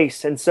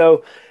precise. And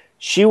so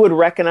she would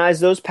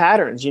recognize those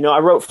patterns. I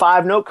wrote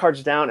 5 note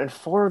cards down, and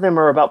 4 of them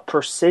are about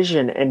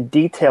precision and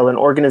detail and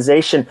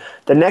organization.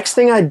 The next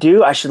thing I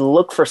do, I should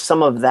look for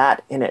some of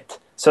that in it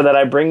so that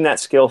I bring that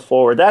skill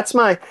forward. That's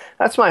my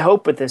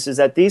hope with this, is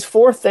that these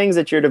 4 things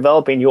that you're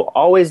developing, you'll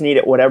always need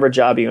at whatever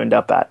job you end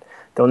up at.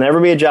 There'll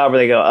never be a job where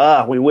they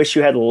go, we wish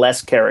you had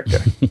less character.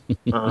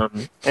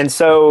 And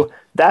so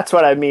that's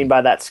what I mean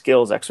by that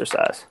skills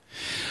exercise.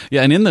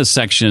 Yeah, and in this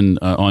section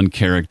on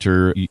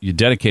character, you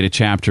dedicate a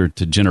chapter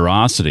to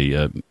generosity.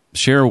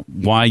 Share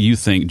why you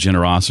think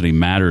generosity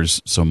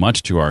matters so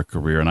much to our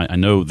career. And I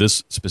know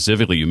this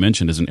specifically you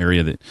mentioned is an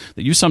area that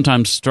you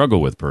sometimes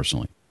struggle with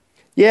personally.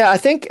 Yeah, I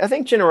think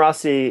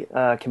generosity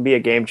can be a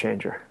game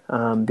changer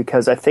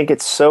because I think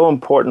it's so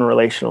important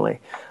relationally.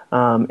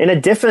 In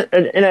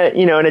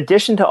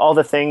addition to all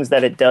the things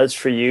that it does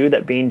for you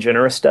that being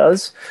generous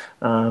does,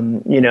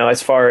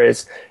 as far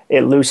as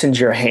it loosens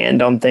your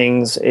hand on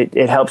things,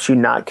 it helps you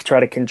not try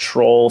to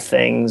control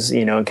things,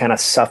 and kind of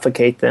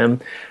suffocate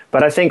them.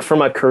 But I think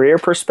from a career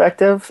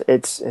perspective,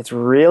 it's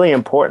really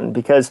important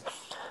because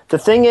the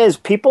thing is,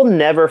 people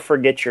never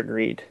forget your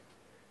greed.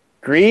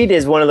 Greed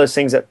is one of those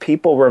things that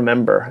people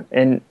remember.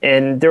 And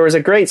there was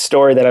a great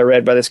story that I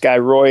read by this guy,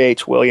 Roy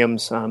H.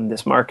 Williams,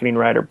 this marketing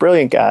writer,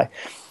 brilliant guy.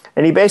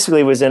 And he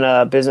basically was in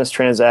a business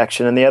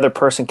transaction, and the other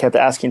person kept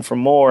asking for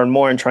more and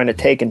more and trying to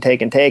take and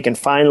take and take. And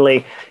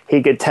finally,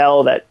 he could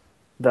tell that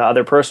the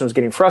other person was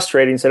getting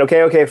frustrated and said,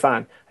 okay,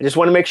 fine. I just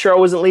want to make sure I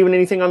wasn't leaving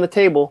anything on the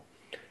table.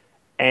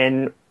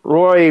 And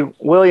Roy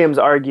Williams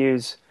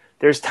argues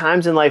there's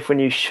times in life when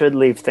you should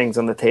leave things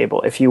on the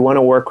table. If you want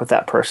to work with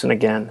that person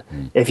again,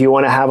 if you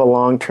want to have a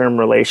long-term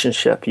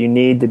relationship, you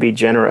need to be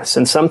generous.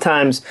 And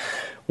sometimes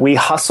we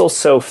hustle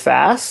so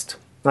fast,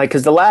 like,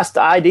 because the last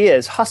idea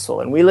is hustle.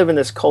 And we live in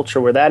this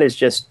culture where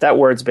that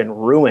word's been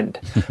ruined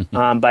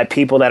by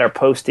people that are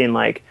posting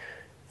like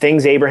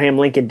things Abraham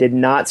Lincoln did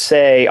not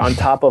say on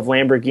top of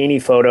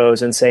Lamborghini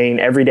photos and saying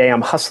every day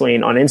I'm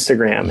hustling on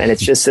Instagram. And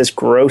it's just this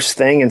gross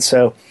thing. And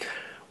so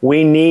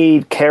we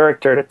need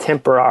character to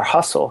temper our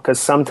hustle, because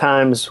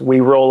sometimes we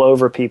roll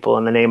over people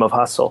in the name of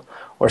hustle,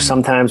 or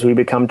sometimes we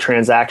become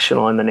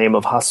transactional in the name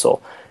of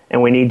hustle.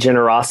 And we need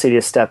generosity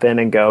to step in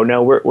and go,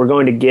 no, we're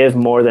going to give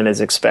more than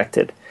is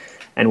expected.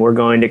 And we're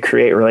going to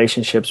create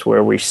relationships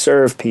where we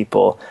serve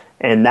people.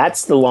 And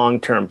that's the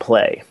long-term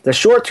play. The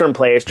short-term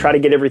play is try to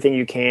get everything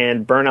you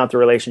can, burn out the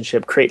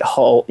relationship, create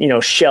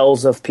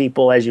shells of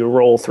people as you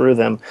roll through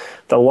them.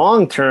 The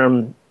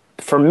long-term,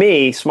 for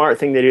me, smart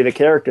thing to do, the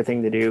character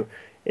thing to do,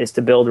 is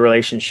to build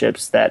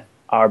relationships that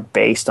are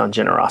based on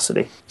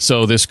generosity.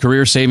 So this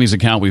career savings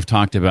account we've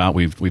talked about,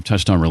 we've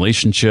touched on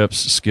relationships,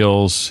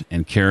 skills,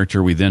 and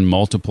character. We then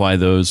multiply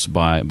those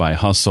by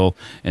hustle.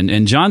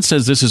 And John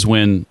says this is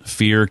when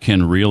fear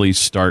can really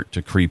start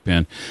to creep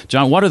in.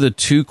 John, what are the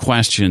 2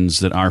 questions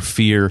that our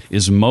fear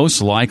is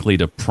most likely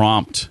to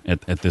prompt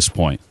at this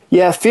point?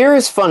 Yeah, fear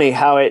is funny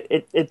how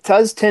it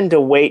does tend to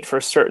wait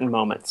for certain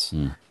moments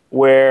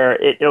where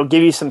it'll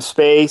give you some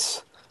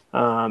space.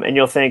 And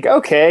you'll think,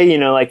 okay,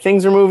 like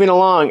things are moving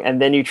along.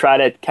 And then you try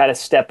to kind of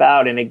step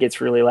out and it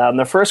gets really loud. And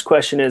the first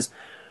question is,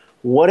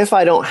 what if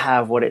I don't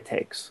have what it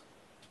takes?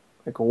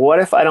 Like, what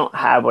if I don't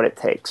have what it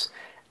takes?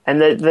 And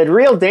the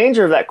real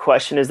danger of that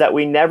question is that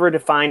we never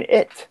define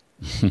it.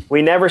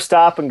 We never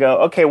stop and go,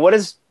 okay, what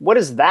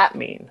does that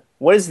mean?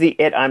 What is the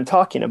it I'm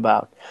talking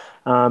about?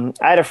 I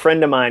had a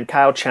friend of mine,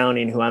 Kyle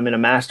Chowning, who I'm in a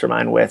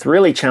mastermind with,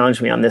 really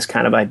challenged me on this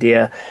kind of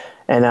idea.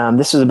 And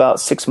this was about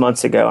 6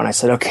 months ago. And I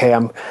said, okay,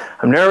 I'm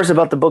nervous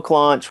about the book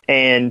launch.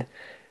 And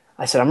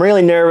I said, I'm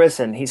really nervous.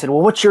 And he said, well,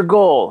 what's your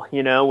goal?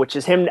 Which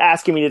is him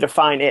asking me to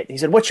define it. He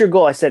said, what's your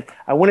goal? I said,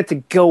 I want it to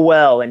go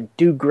well and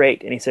do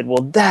great. And he said,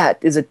 well, that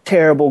is a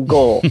terrible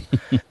goal.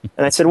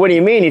 And I said, what do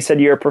you mean? He said,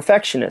 you're a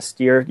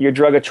perfectionist. Your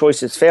drug of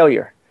choice is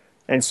failure.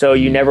 And so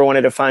you never want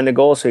to define the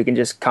goal so you can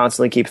just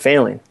constantly keep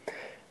failing.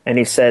 And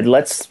he said,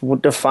 let's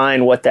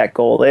define what that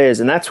goal is.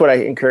 And that's what I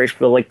encourage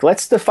people, like,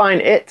 let's define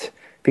it.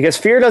 Because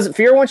fear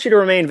wants you to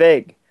remain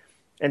vague.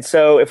 And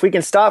so if we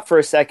can stop for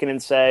a second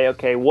and say,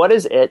 okay, what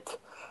is it?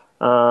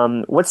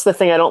 What's the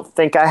thing I don't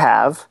think I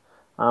have?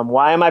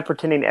 Why am I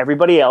pretending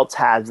everybody else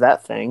has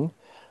that thing?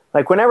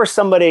 Like whenever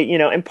somebody,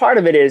 and part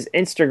of it is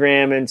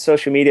Instagram and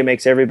social media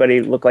makes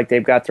everybody look like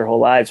they've got their whole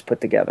lives put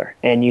together.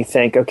 And you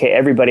think, okay,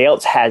 everybody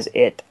else has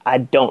it. I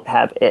don't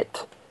have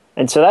it.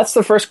 And so that's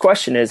the first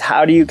question is,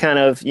 how do you kind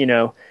of,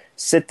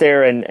 sit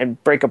there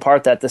and break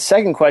apart that? The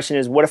second question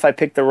is, what if I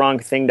pick the wrong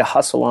thing to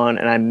hustle on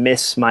and I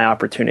miss my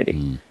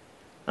opportunity?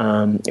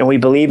 And we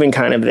believe in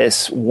kind of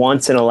this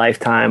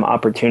once-in-a-lifetime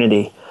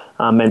opportunity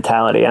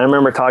mentality. And I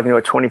remember talking to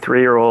a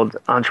 23-year-old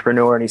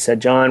entrepreneur, and he said,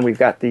 John, we've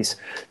got these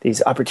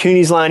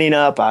opportunities lining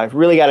up. I've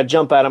really got to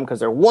jump at them because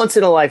they're once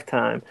in a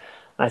lifetime.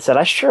 And I said,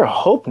 I sure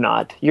hope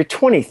not. You're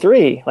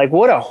 23. Like,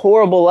 what a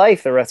horrible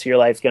life the rest of your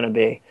life's going to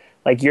be.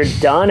 Like, you're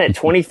done at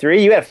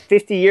 23. You have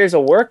 50 years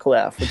of work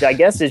left, which I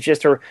guess is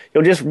you'll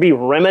just be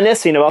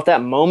reminiscing about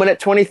that moment at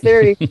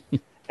 23.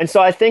 And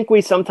so I think we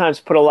sometimes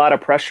put a lot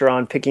of pressure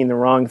on picking the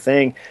wrong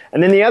thing.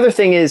 And then the other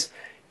thing is,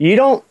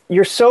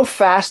 you're so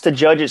fast to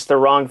judge it's the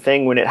wrong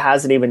thing when it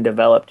hasn't even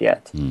developed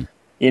yet.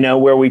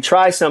 Where we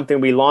try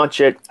something, we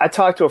launch it. I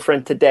talked to a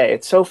friend today.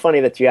 It's so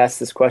funny that you asked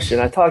this question.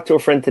 I talked to a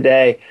friend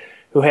today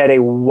who had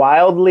a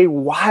wildly,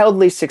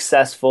 wildly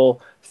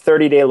successful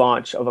 30-day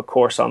launch of a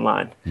course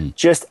online.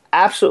 Just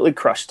absolutely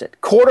crushed it.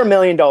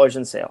 $250,000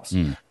 in sales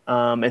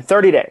in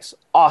 30 days.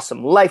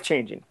 Awesome.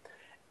 Life-changing.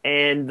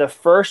 And the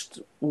first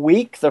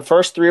week, the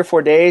first 3 or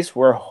 4 days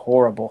were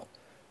horrible.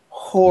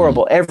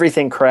 Horrible.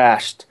 Everything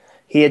crashed.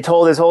 He had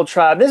told his whole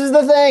tribe, this is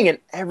the thing, and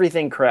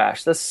everything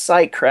crashed. The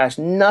site crashed.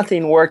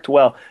 Nothing worked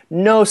well.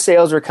 No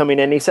sales were coming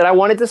in. He said, I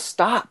wanted to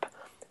stop.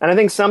 And I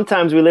think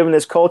sometimes we live in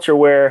this culture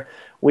where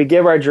we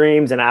give our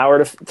dreams an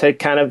hour to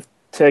kind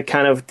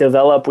of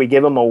develop. We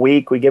give them a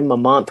week, we give them a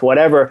month,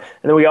 whatever.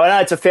 And then we go, no,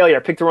 it's a failure. I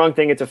picked the wrong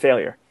thing. It's a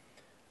failure.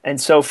 And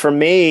so for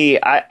me,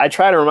 I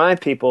try to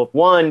remind people,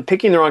 one,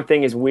 picking the wrong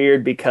thing is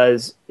weird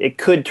because it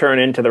could turn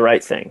into the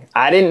right thing.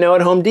 I didn't know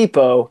at Home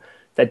Depot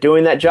that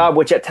doing that job,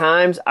 which at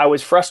times I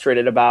was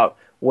frustrated about,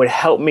 would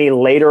help me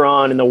later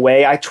on in the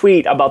way I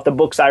tweet about the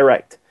books I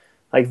write.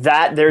 Like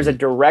that, there's a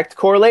direct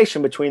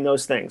correlation between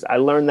those things. I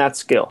learned that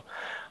skill.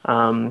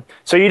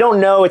 So you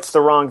don't know it's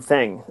the wrong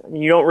thing.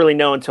 You don't really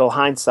know until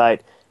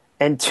hindsight.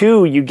 And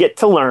 2, you get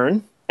to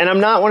learn. And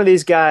I'm not one of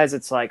these guys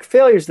that's like,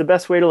 failure is the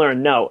best way to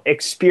learn. No,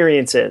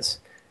 experience is.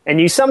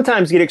 And you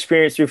sometimes get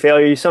experience through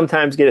failure. You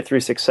sometimes get it through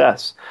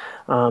success.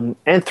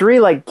 And 3,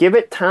 like, give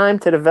it time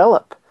to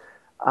develop.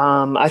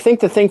 I think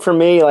the thing for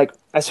me, like,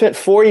 I spent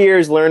 4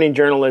 years learning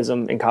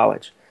journalism in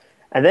college.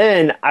 And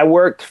then I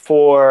worked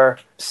for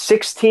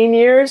 16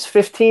 years,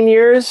 15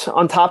 years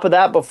on top of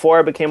that before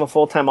I became a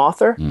full-time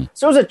author.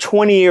 So it was a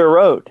 20-year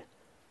road.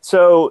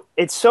 So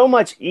it's so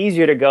much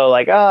easier to go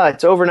like,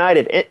 it's overnight,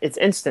 it's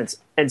instant.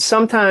 And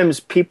sometimes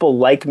people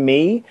like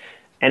me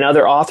and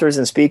other authors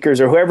and speakers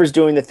or whoever's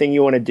doing the thing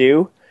you want to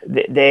do,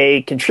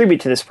 they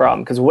contribute to this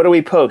problem. Because what do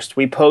we post?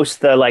 We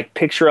post the like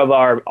picture of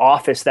our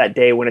office that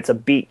day when it's a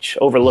beach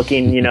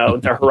overlooking,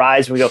 the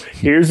horizon. We go,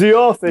 here's the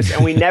office.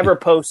 And we never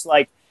post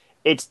like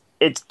it's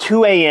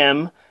 2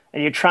 a.m.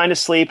 and you're trying to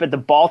sleep at the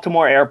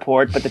Baltimore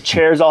airport, but the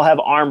chairs all have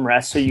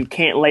armrests, so you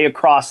can't lay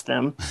across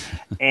them,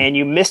 and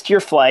you missed your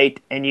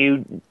flight,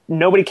 and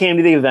nobody came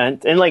to the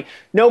event, and like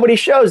nobody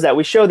shows that.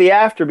 We show the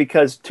after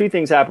because two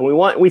things happen.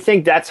 We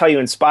think that's how you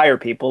inspire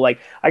people. Like,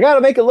 I got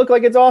to make it look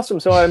like it's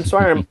awesome, so I'm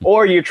inspiring them.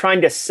 Or you're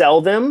trying to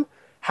sell them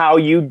how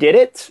you did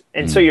it,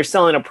 and so you're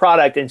selling a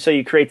product, and so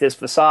you create this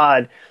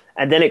facade,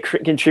 and then it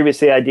contributes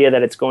to the idea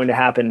that it's going to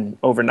happen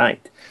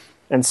overnight.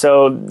 And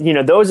so,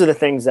 those are the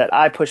things that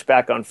I push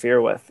back on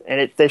fear with.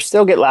 And they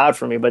still get loud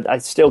for me, but I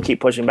still keep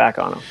pushing back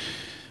on them.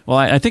 Well,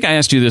 I think I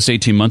asked you this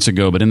 18 months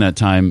ago, but in that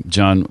time,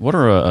 John, what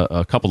are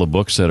a couple of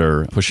books that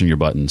are pushing your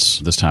buttons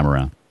this time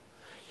around?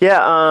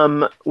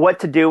 Yeah, What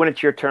to Do When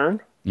It's Your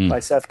Turn by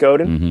Seth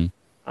Godin.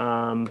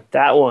 Mm-hmm.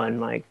 That one,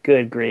 like,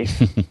 good grief.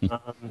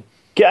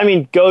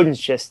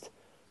 Godin's just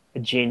a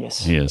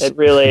genius. He is. It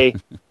really,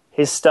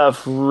 his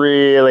stuff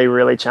really,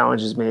 really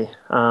challenges me.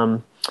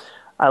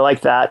 I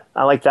like that.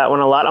 I like that one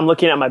a lot. I'm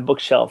looking at my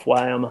bookshelf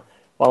while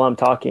I'm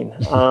talking.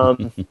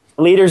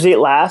 Leaders Eat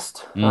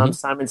Last,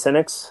 Simon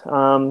Sinek's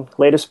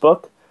latest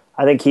book.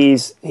 I think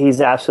he's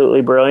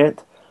absolutely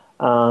brilliant.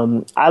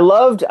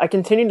 I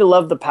continue to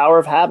love The Power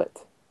of Habit,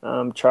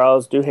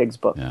 Charles Duhigg's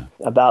book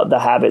about the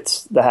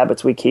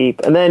habits we keep.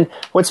 And then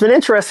what's been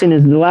interesting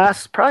is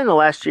probably in the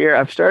last year,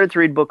 I've started to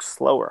read books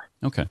slower.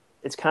 Okay.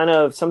 It's kind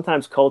of,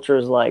 sometimes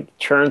cultures like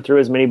churn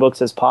through as many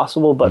books as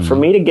possible, but for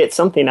me to get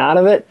something out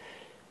of it,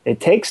 it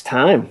takes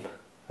time.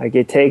 Like,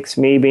 it takes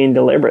me being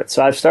deliberate.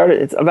 So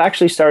I've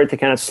actually started to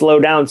kind of slow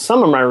down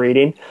some of my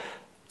reading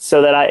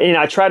so that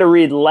I try to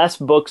read less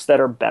books that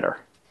are better,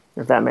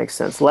 if that makes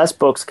sense. Less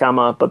books come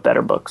up, but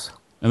better books.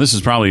 And this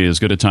is probably as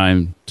good a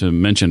time to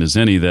mention as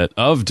any that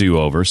of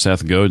Do-Over,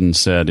 Seth Godin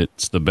said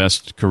it's the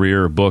best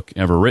career book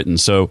ever written.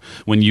 So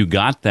when you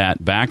got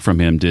that back from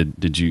him,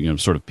 did you,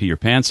 sort of pee your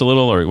pants a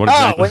little, or what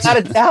exactly? Without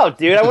a doubt,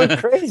 dude. I went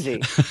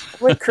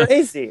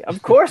crazy.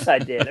 Of course I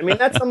did. I mean,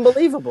 that's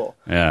unbelievable.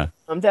 Yeah.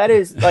 That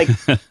is like,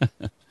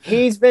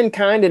 he's been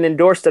kind and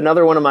endorsed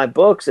another one of my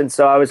books, and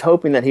so I was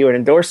hoping that he would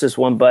endorse this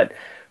one, but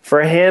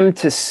for him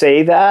to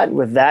say that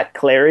with that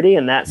clarity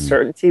and that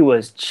certainty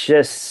was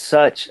just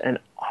such an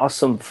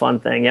awesome, fun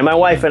thing. And my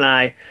wife and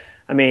I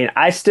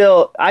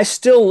still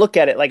look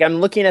at it. Like, I'm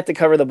looking at the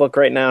cover of the book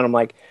right now, and I'm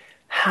like,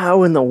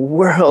 how in the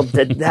world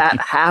did that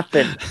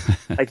happen?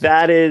 Like,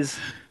 that is,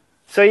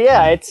 so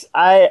yeah,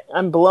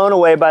 I'm blown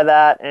away by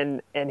that.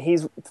 And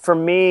he's, for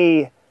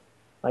me,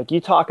 like,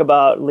 you talk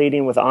about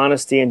leading with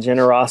honesty and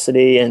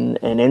generosity and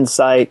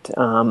insight.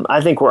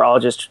 I think we're all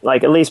just,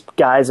 like, at least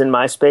guys in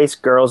my space,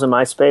 girls in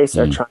my space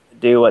are trying to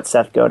do what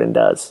Seth Godin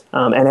does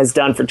and has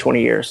done for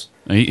 20 years.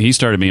 He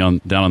started me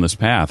down on this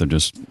path of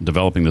just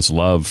developing this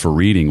love for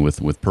reading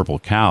with Purple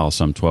Cow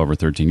some 12 or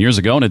 13 years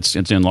ago, and it's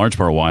in large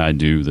part why I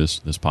do this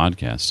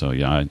podcast. So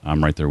yeah,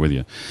 I'm right there with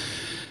you.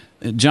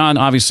 John,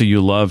 obviously you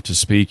love to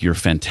speak. You're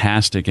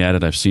fantastic at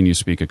it. I've seen you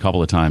speak a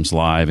couple of times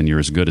live, and you're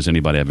as good as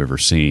anybody I've ever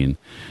seen.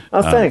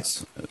 Oh,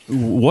 thanks.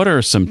 What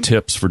are some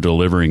tips for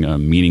delivering a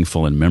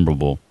meaningful and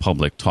memorable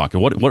public talk?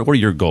 What are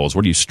your goals?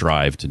 What do you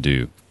strive to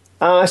do?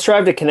 I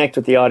strive to connect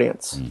with the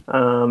audience.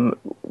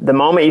 The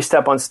moment you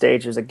step on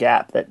stage, there's a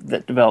gap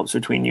that develops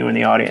between you and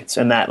the audience,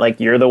 and that,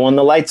 like, you're the one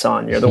the light's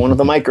on, you're the one with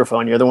the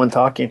microphone, you're the one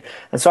talking.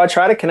 And so I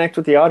try to connect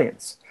with the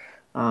audience.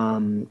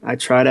 I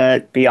try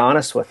to be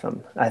honest with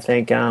them. I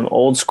think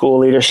old school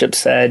leadership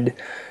said,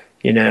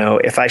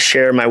 if I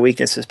share my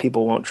weaknesses,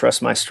 people won't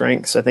trust my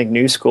strengths. I think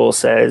new school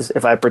says,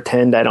 if I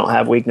pretend I don't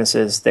have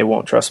weaknesses, they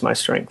won't trust my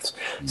strengths.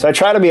 So I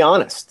try to be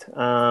honest.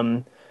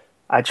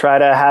 I try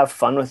to have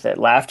fun with it.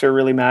 Laughter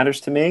really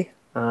matters to me.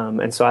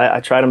 And so I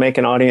try to make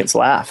an audience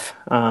laugh.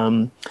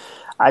 I'm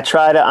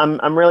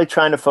really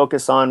trying to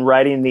focus on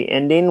writing the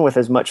ending with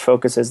as much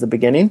focus as the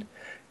beginning,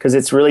 because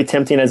it's really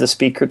tempting as a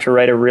speaker to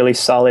write a really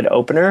solid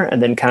opener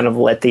and then kind of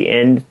let the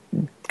end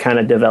kind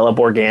of develop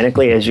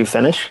organically as you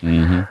finish.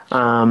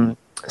 Mm-hmm.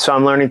 So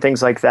I'm learning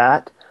things like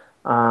that.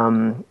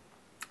 I'm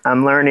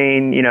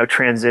learning,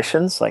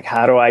 transitions, like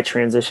how do I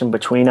transition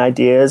between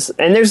ideas?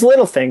 And there's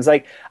little things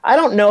like, I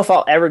don't know if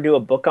I'll ever do a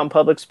book on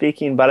public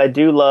speaking, but I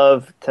do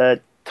love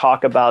to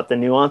talk about the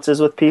nuances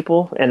with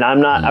people. And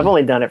I've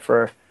only done it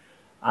for,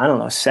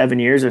 7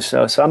 years or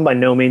so. So I'm by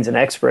no means an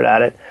expert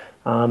at it.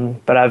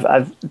 But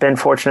I've been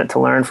fortunate to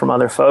learn from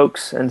other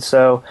folks. And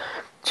so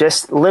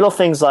just little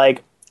things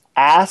like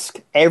ask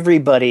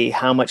everybody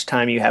how much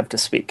time you have to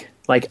speak.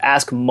 Like,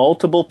 ask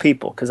multiple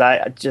people. Because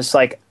I just,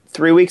 like,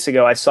 3 weeks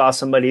ago, I saw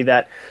somebody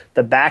that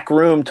the back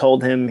room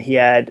told him he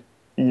had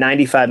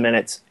 95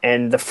 minutes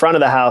and the front of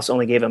the house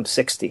only gave him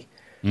 60.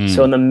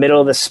 So in the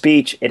middle of the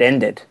speech, it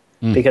ended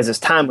because his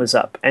time was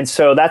up. And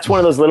so that's one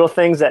of those little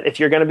things that if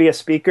you're going to be a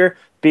speaker,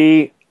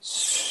 be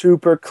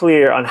super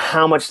clear on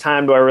how much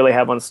time do I really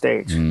have on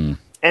stage. And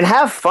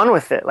have fun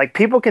with it. Like,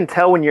 people can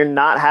tell when you're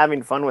not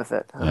having fun with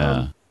it.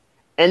 And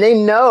they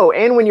know.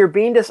 And when you're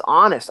being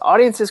dishonest,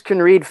 audiences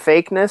can read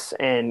fakeness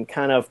and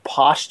kind of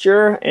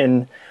posture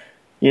and,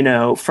 you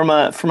know, from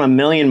a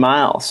million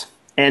miles.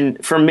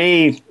 And for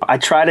me, I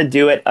try to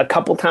do it a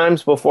couple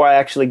times before I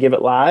actually give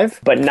it live,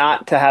 but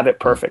not to have it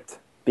perfect,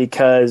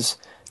 because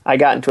I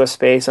got into a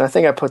space, and I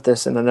think I put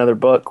this in another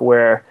book,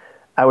 where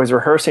I was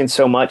rehearsing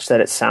so much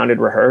that it sounded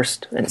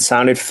rehearsed and it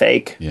sounded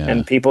fake.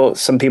 And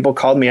some people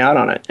called me out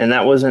on it, and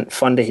that wasn't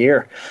fun to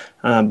hear.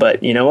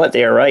 But you know what?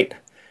 They are right.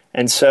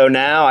 And so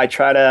now I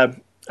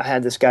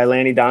had this guy,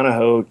 Lanny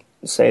Donahoe,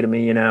 say to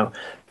me, you know,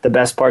 the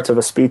best parts of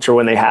a speech are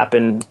when they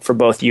happen for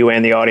both you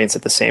and the audience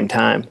at the same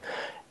time.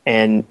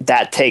 And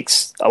that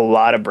takes a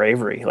lot of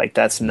bravery. Like,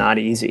 that's not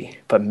easy.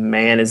 But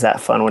man, is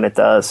that fun when it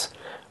does,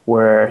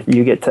 where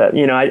you get to,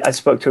 you know, I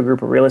spoke to a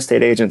group of real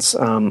estate agents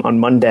on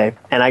Monday,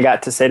 and I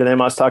got to say to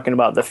them, I was talking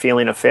about the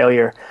feeling of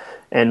failure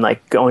and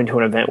like going to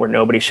an event where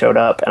nobody showed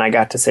up. And I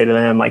got to say to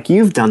them, like,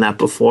 you've done that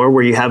before,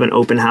 where you have an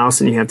open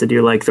house and you have to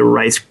do like the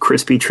Rice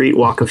Krispie treat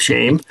walk of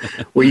shame,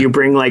 where you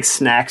bring like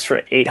snacks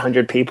for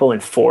 800 people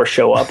and 4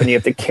 show up, and you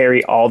have to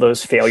carry all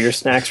those failure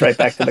snacks right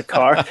back to the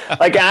car.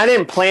 Like, I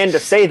didn't plan to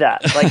say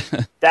that. Like,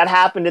 that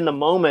happened in the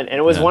moment. And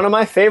it was one of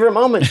my favorite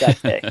moments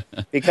that day,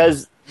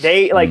 because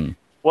they like,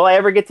 will I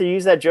ever get to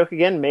use that joke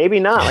again?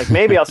 Maybe not. Like,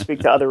 maybe I'll speak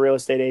to other real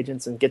estate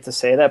agents and get to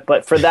say that.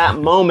 But for that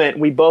moment,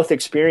 we both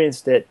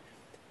experienced it,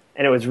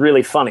 and it was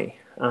really funny.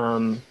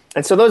 And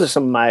so those are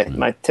some of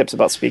my tips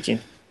about speaking.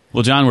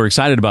 Well, John, we're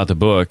excited about the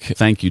book.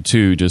 Thank you,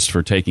 too, just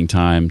for taking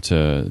time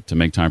to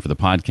make time for the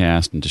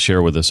podcast and to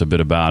share with us a bit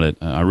about it.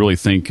 I really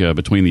think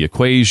between the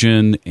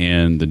equation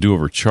and the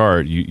do-over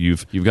chart,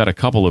 you've got a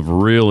couple of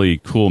really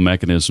cool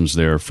mechanisms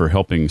there for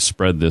helping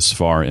spread this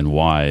far and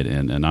wide.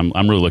 And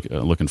I'm really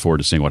looking forward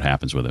to seeing what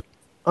happens with it.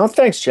 Oh,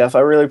 thanks, Jeff. I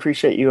really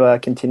appreciate you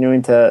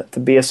continuing to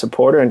be a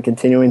supporter and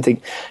continuing to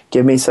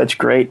give me such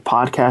great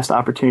podcast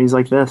opportunities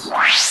like this.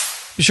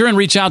 Be sure and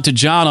reach out to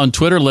John on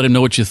Twitter. Let him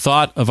know what you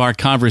thought of our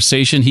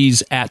conversation.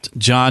 He's at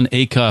John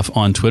Acuff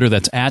on Twitter.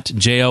 That's at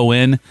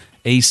JONACUFF.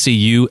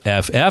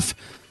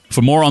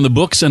 For more on the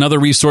books and other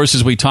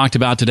resources we talked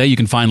about today, you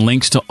can find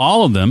links to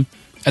all of them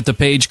at the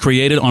page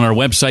created on our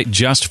website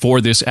just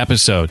for this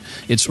episode.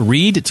 It's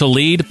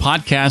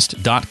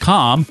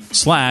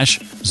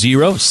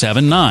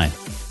readtoleadpodcast.com/079.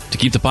 To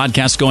keep the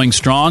podcast going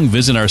strong,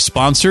 visit our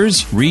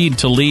sponsors,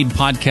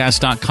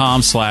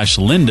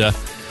 readtoleadpodcast.com/Linda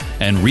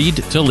and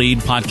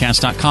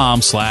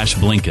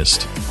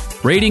readtoleadpodcast.com/Blinkist.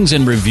 Ratings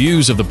and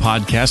reviews of the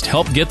podcast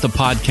help get the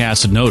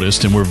podcast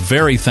noticed, and we're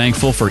very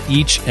thankful for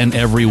each and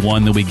every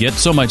one that we get,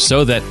 so much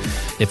so that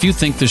if you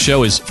think the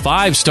show is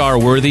 5-star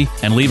worthy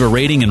and leave a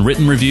rating and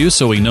written review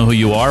so we know who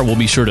you are, we'll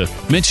be sure to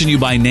mention you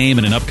by name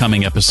in an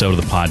upcoming episode of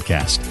the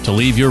podcast. To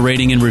leave your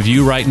rating and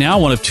review right now,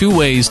 one of 2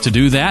 ways to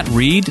do that: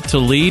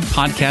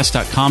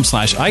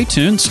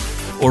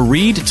 readtoleadpodcast.com/iTunes or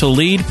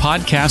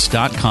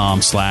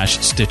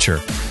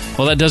readtoleadpodcast.com/Stitcher.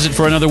 Well, that does it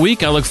for another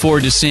week. I look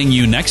forward to seeing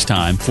you next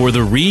time for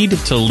the Read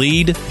to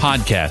Lead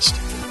podcast.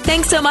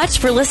 Thanks so much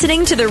for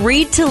listening to the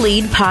Read to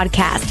Lead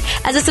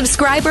podcast. As a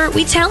subscriber,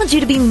 we challenge you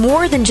to be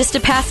more than just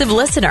a passive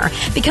listener.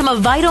 Become a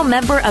vital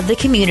member of the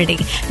community.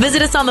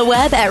 Visit us on the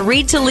web at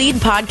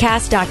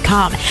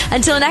readtoleadpodcast.com.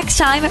 Until next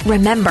time,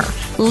 remember,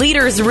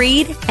 leaders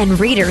read and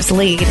readers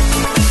lead.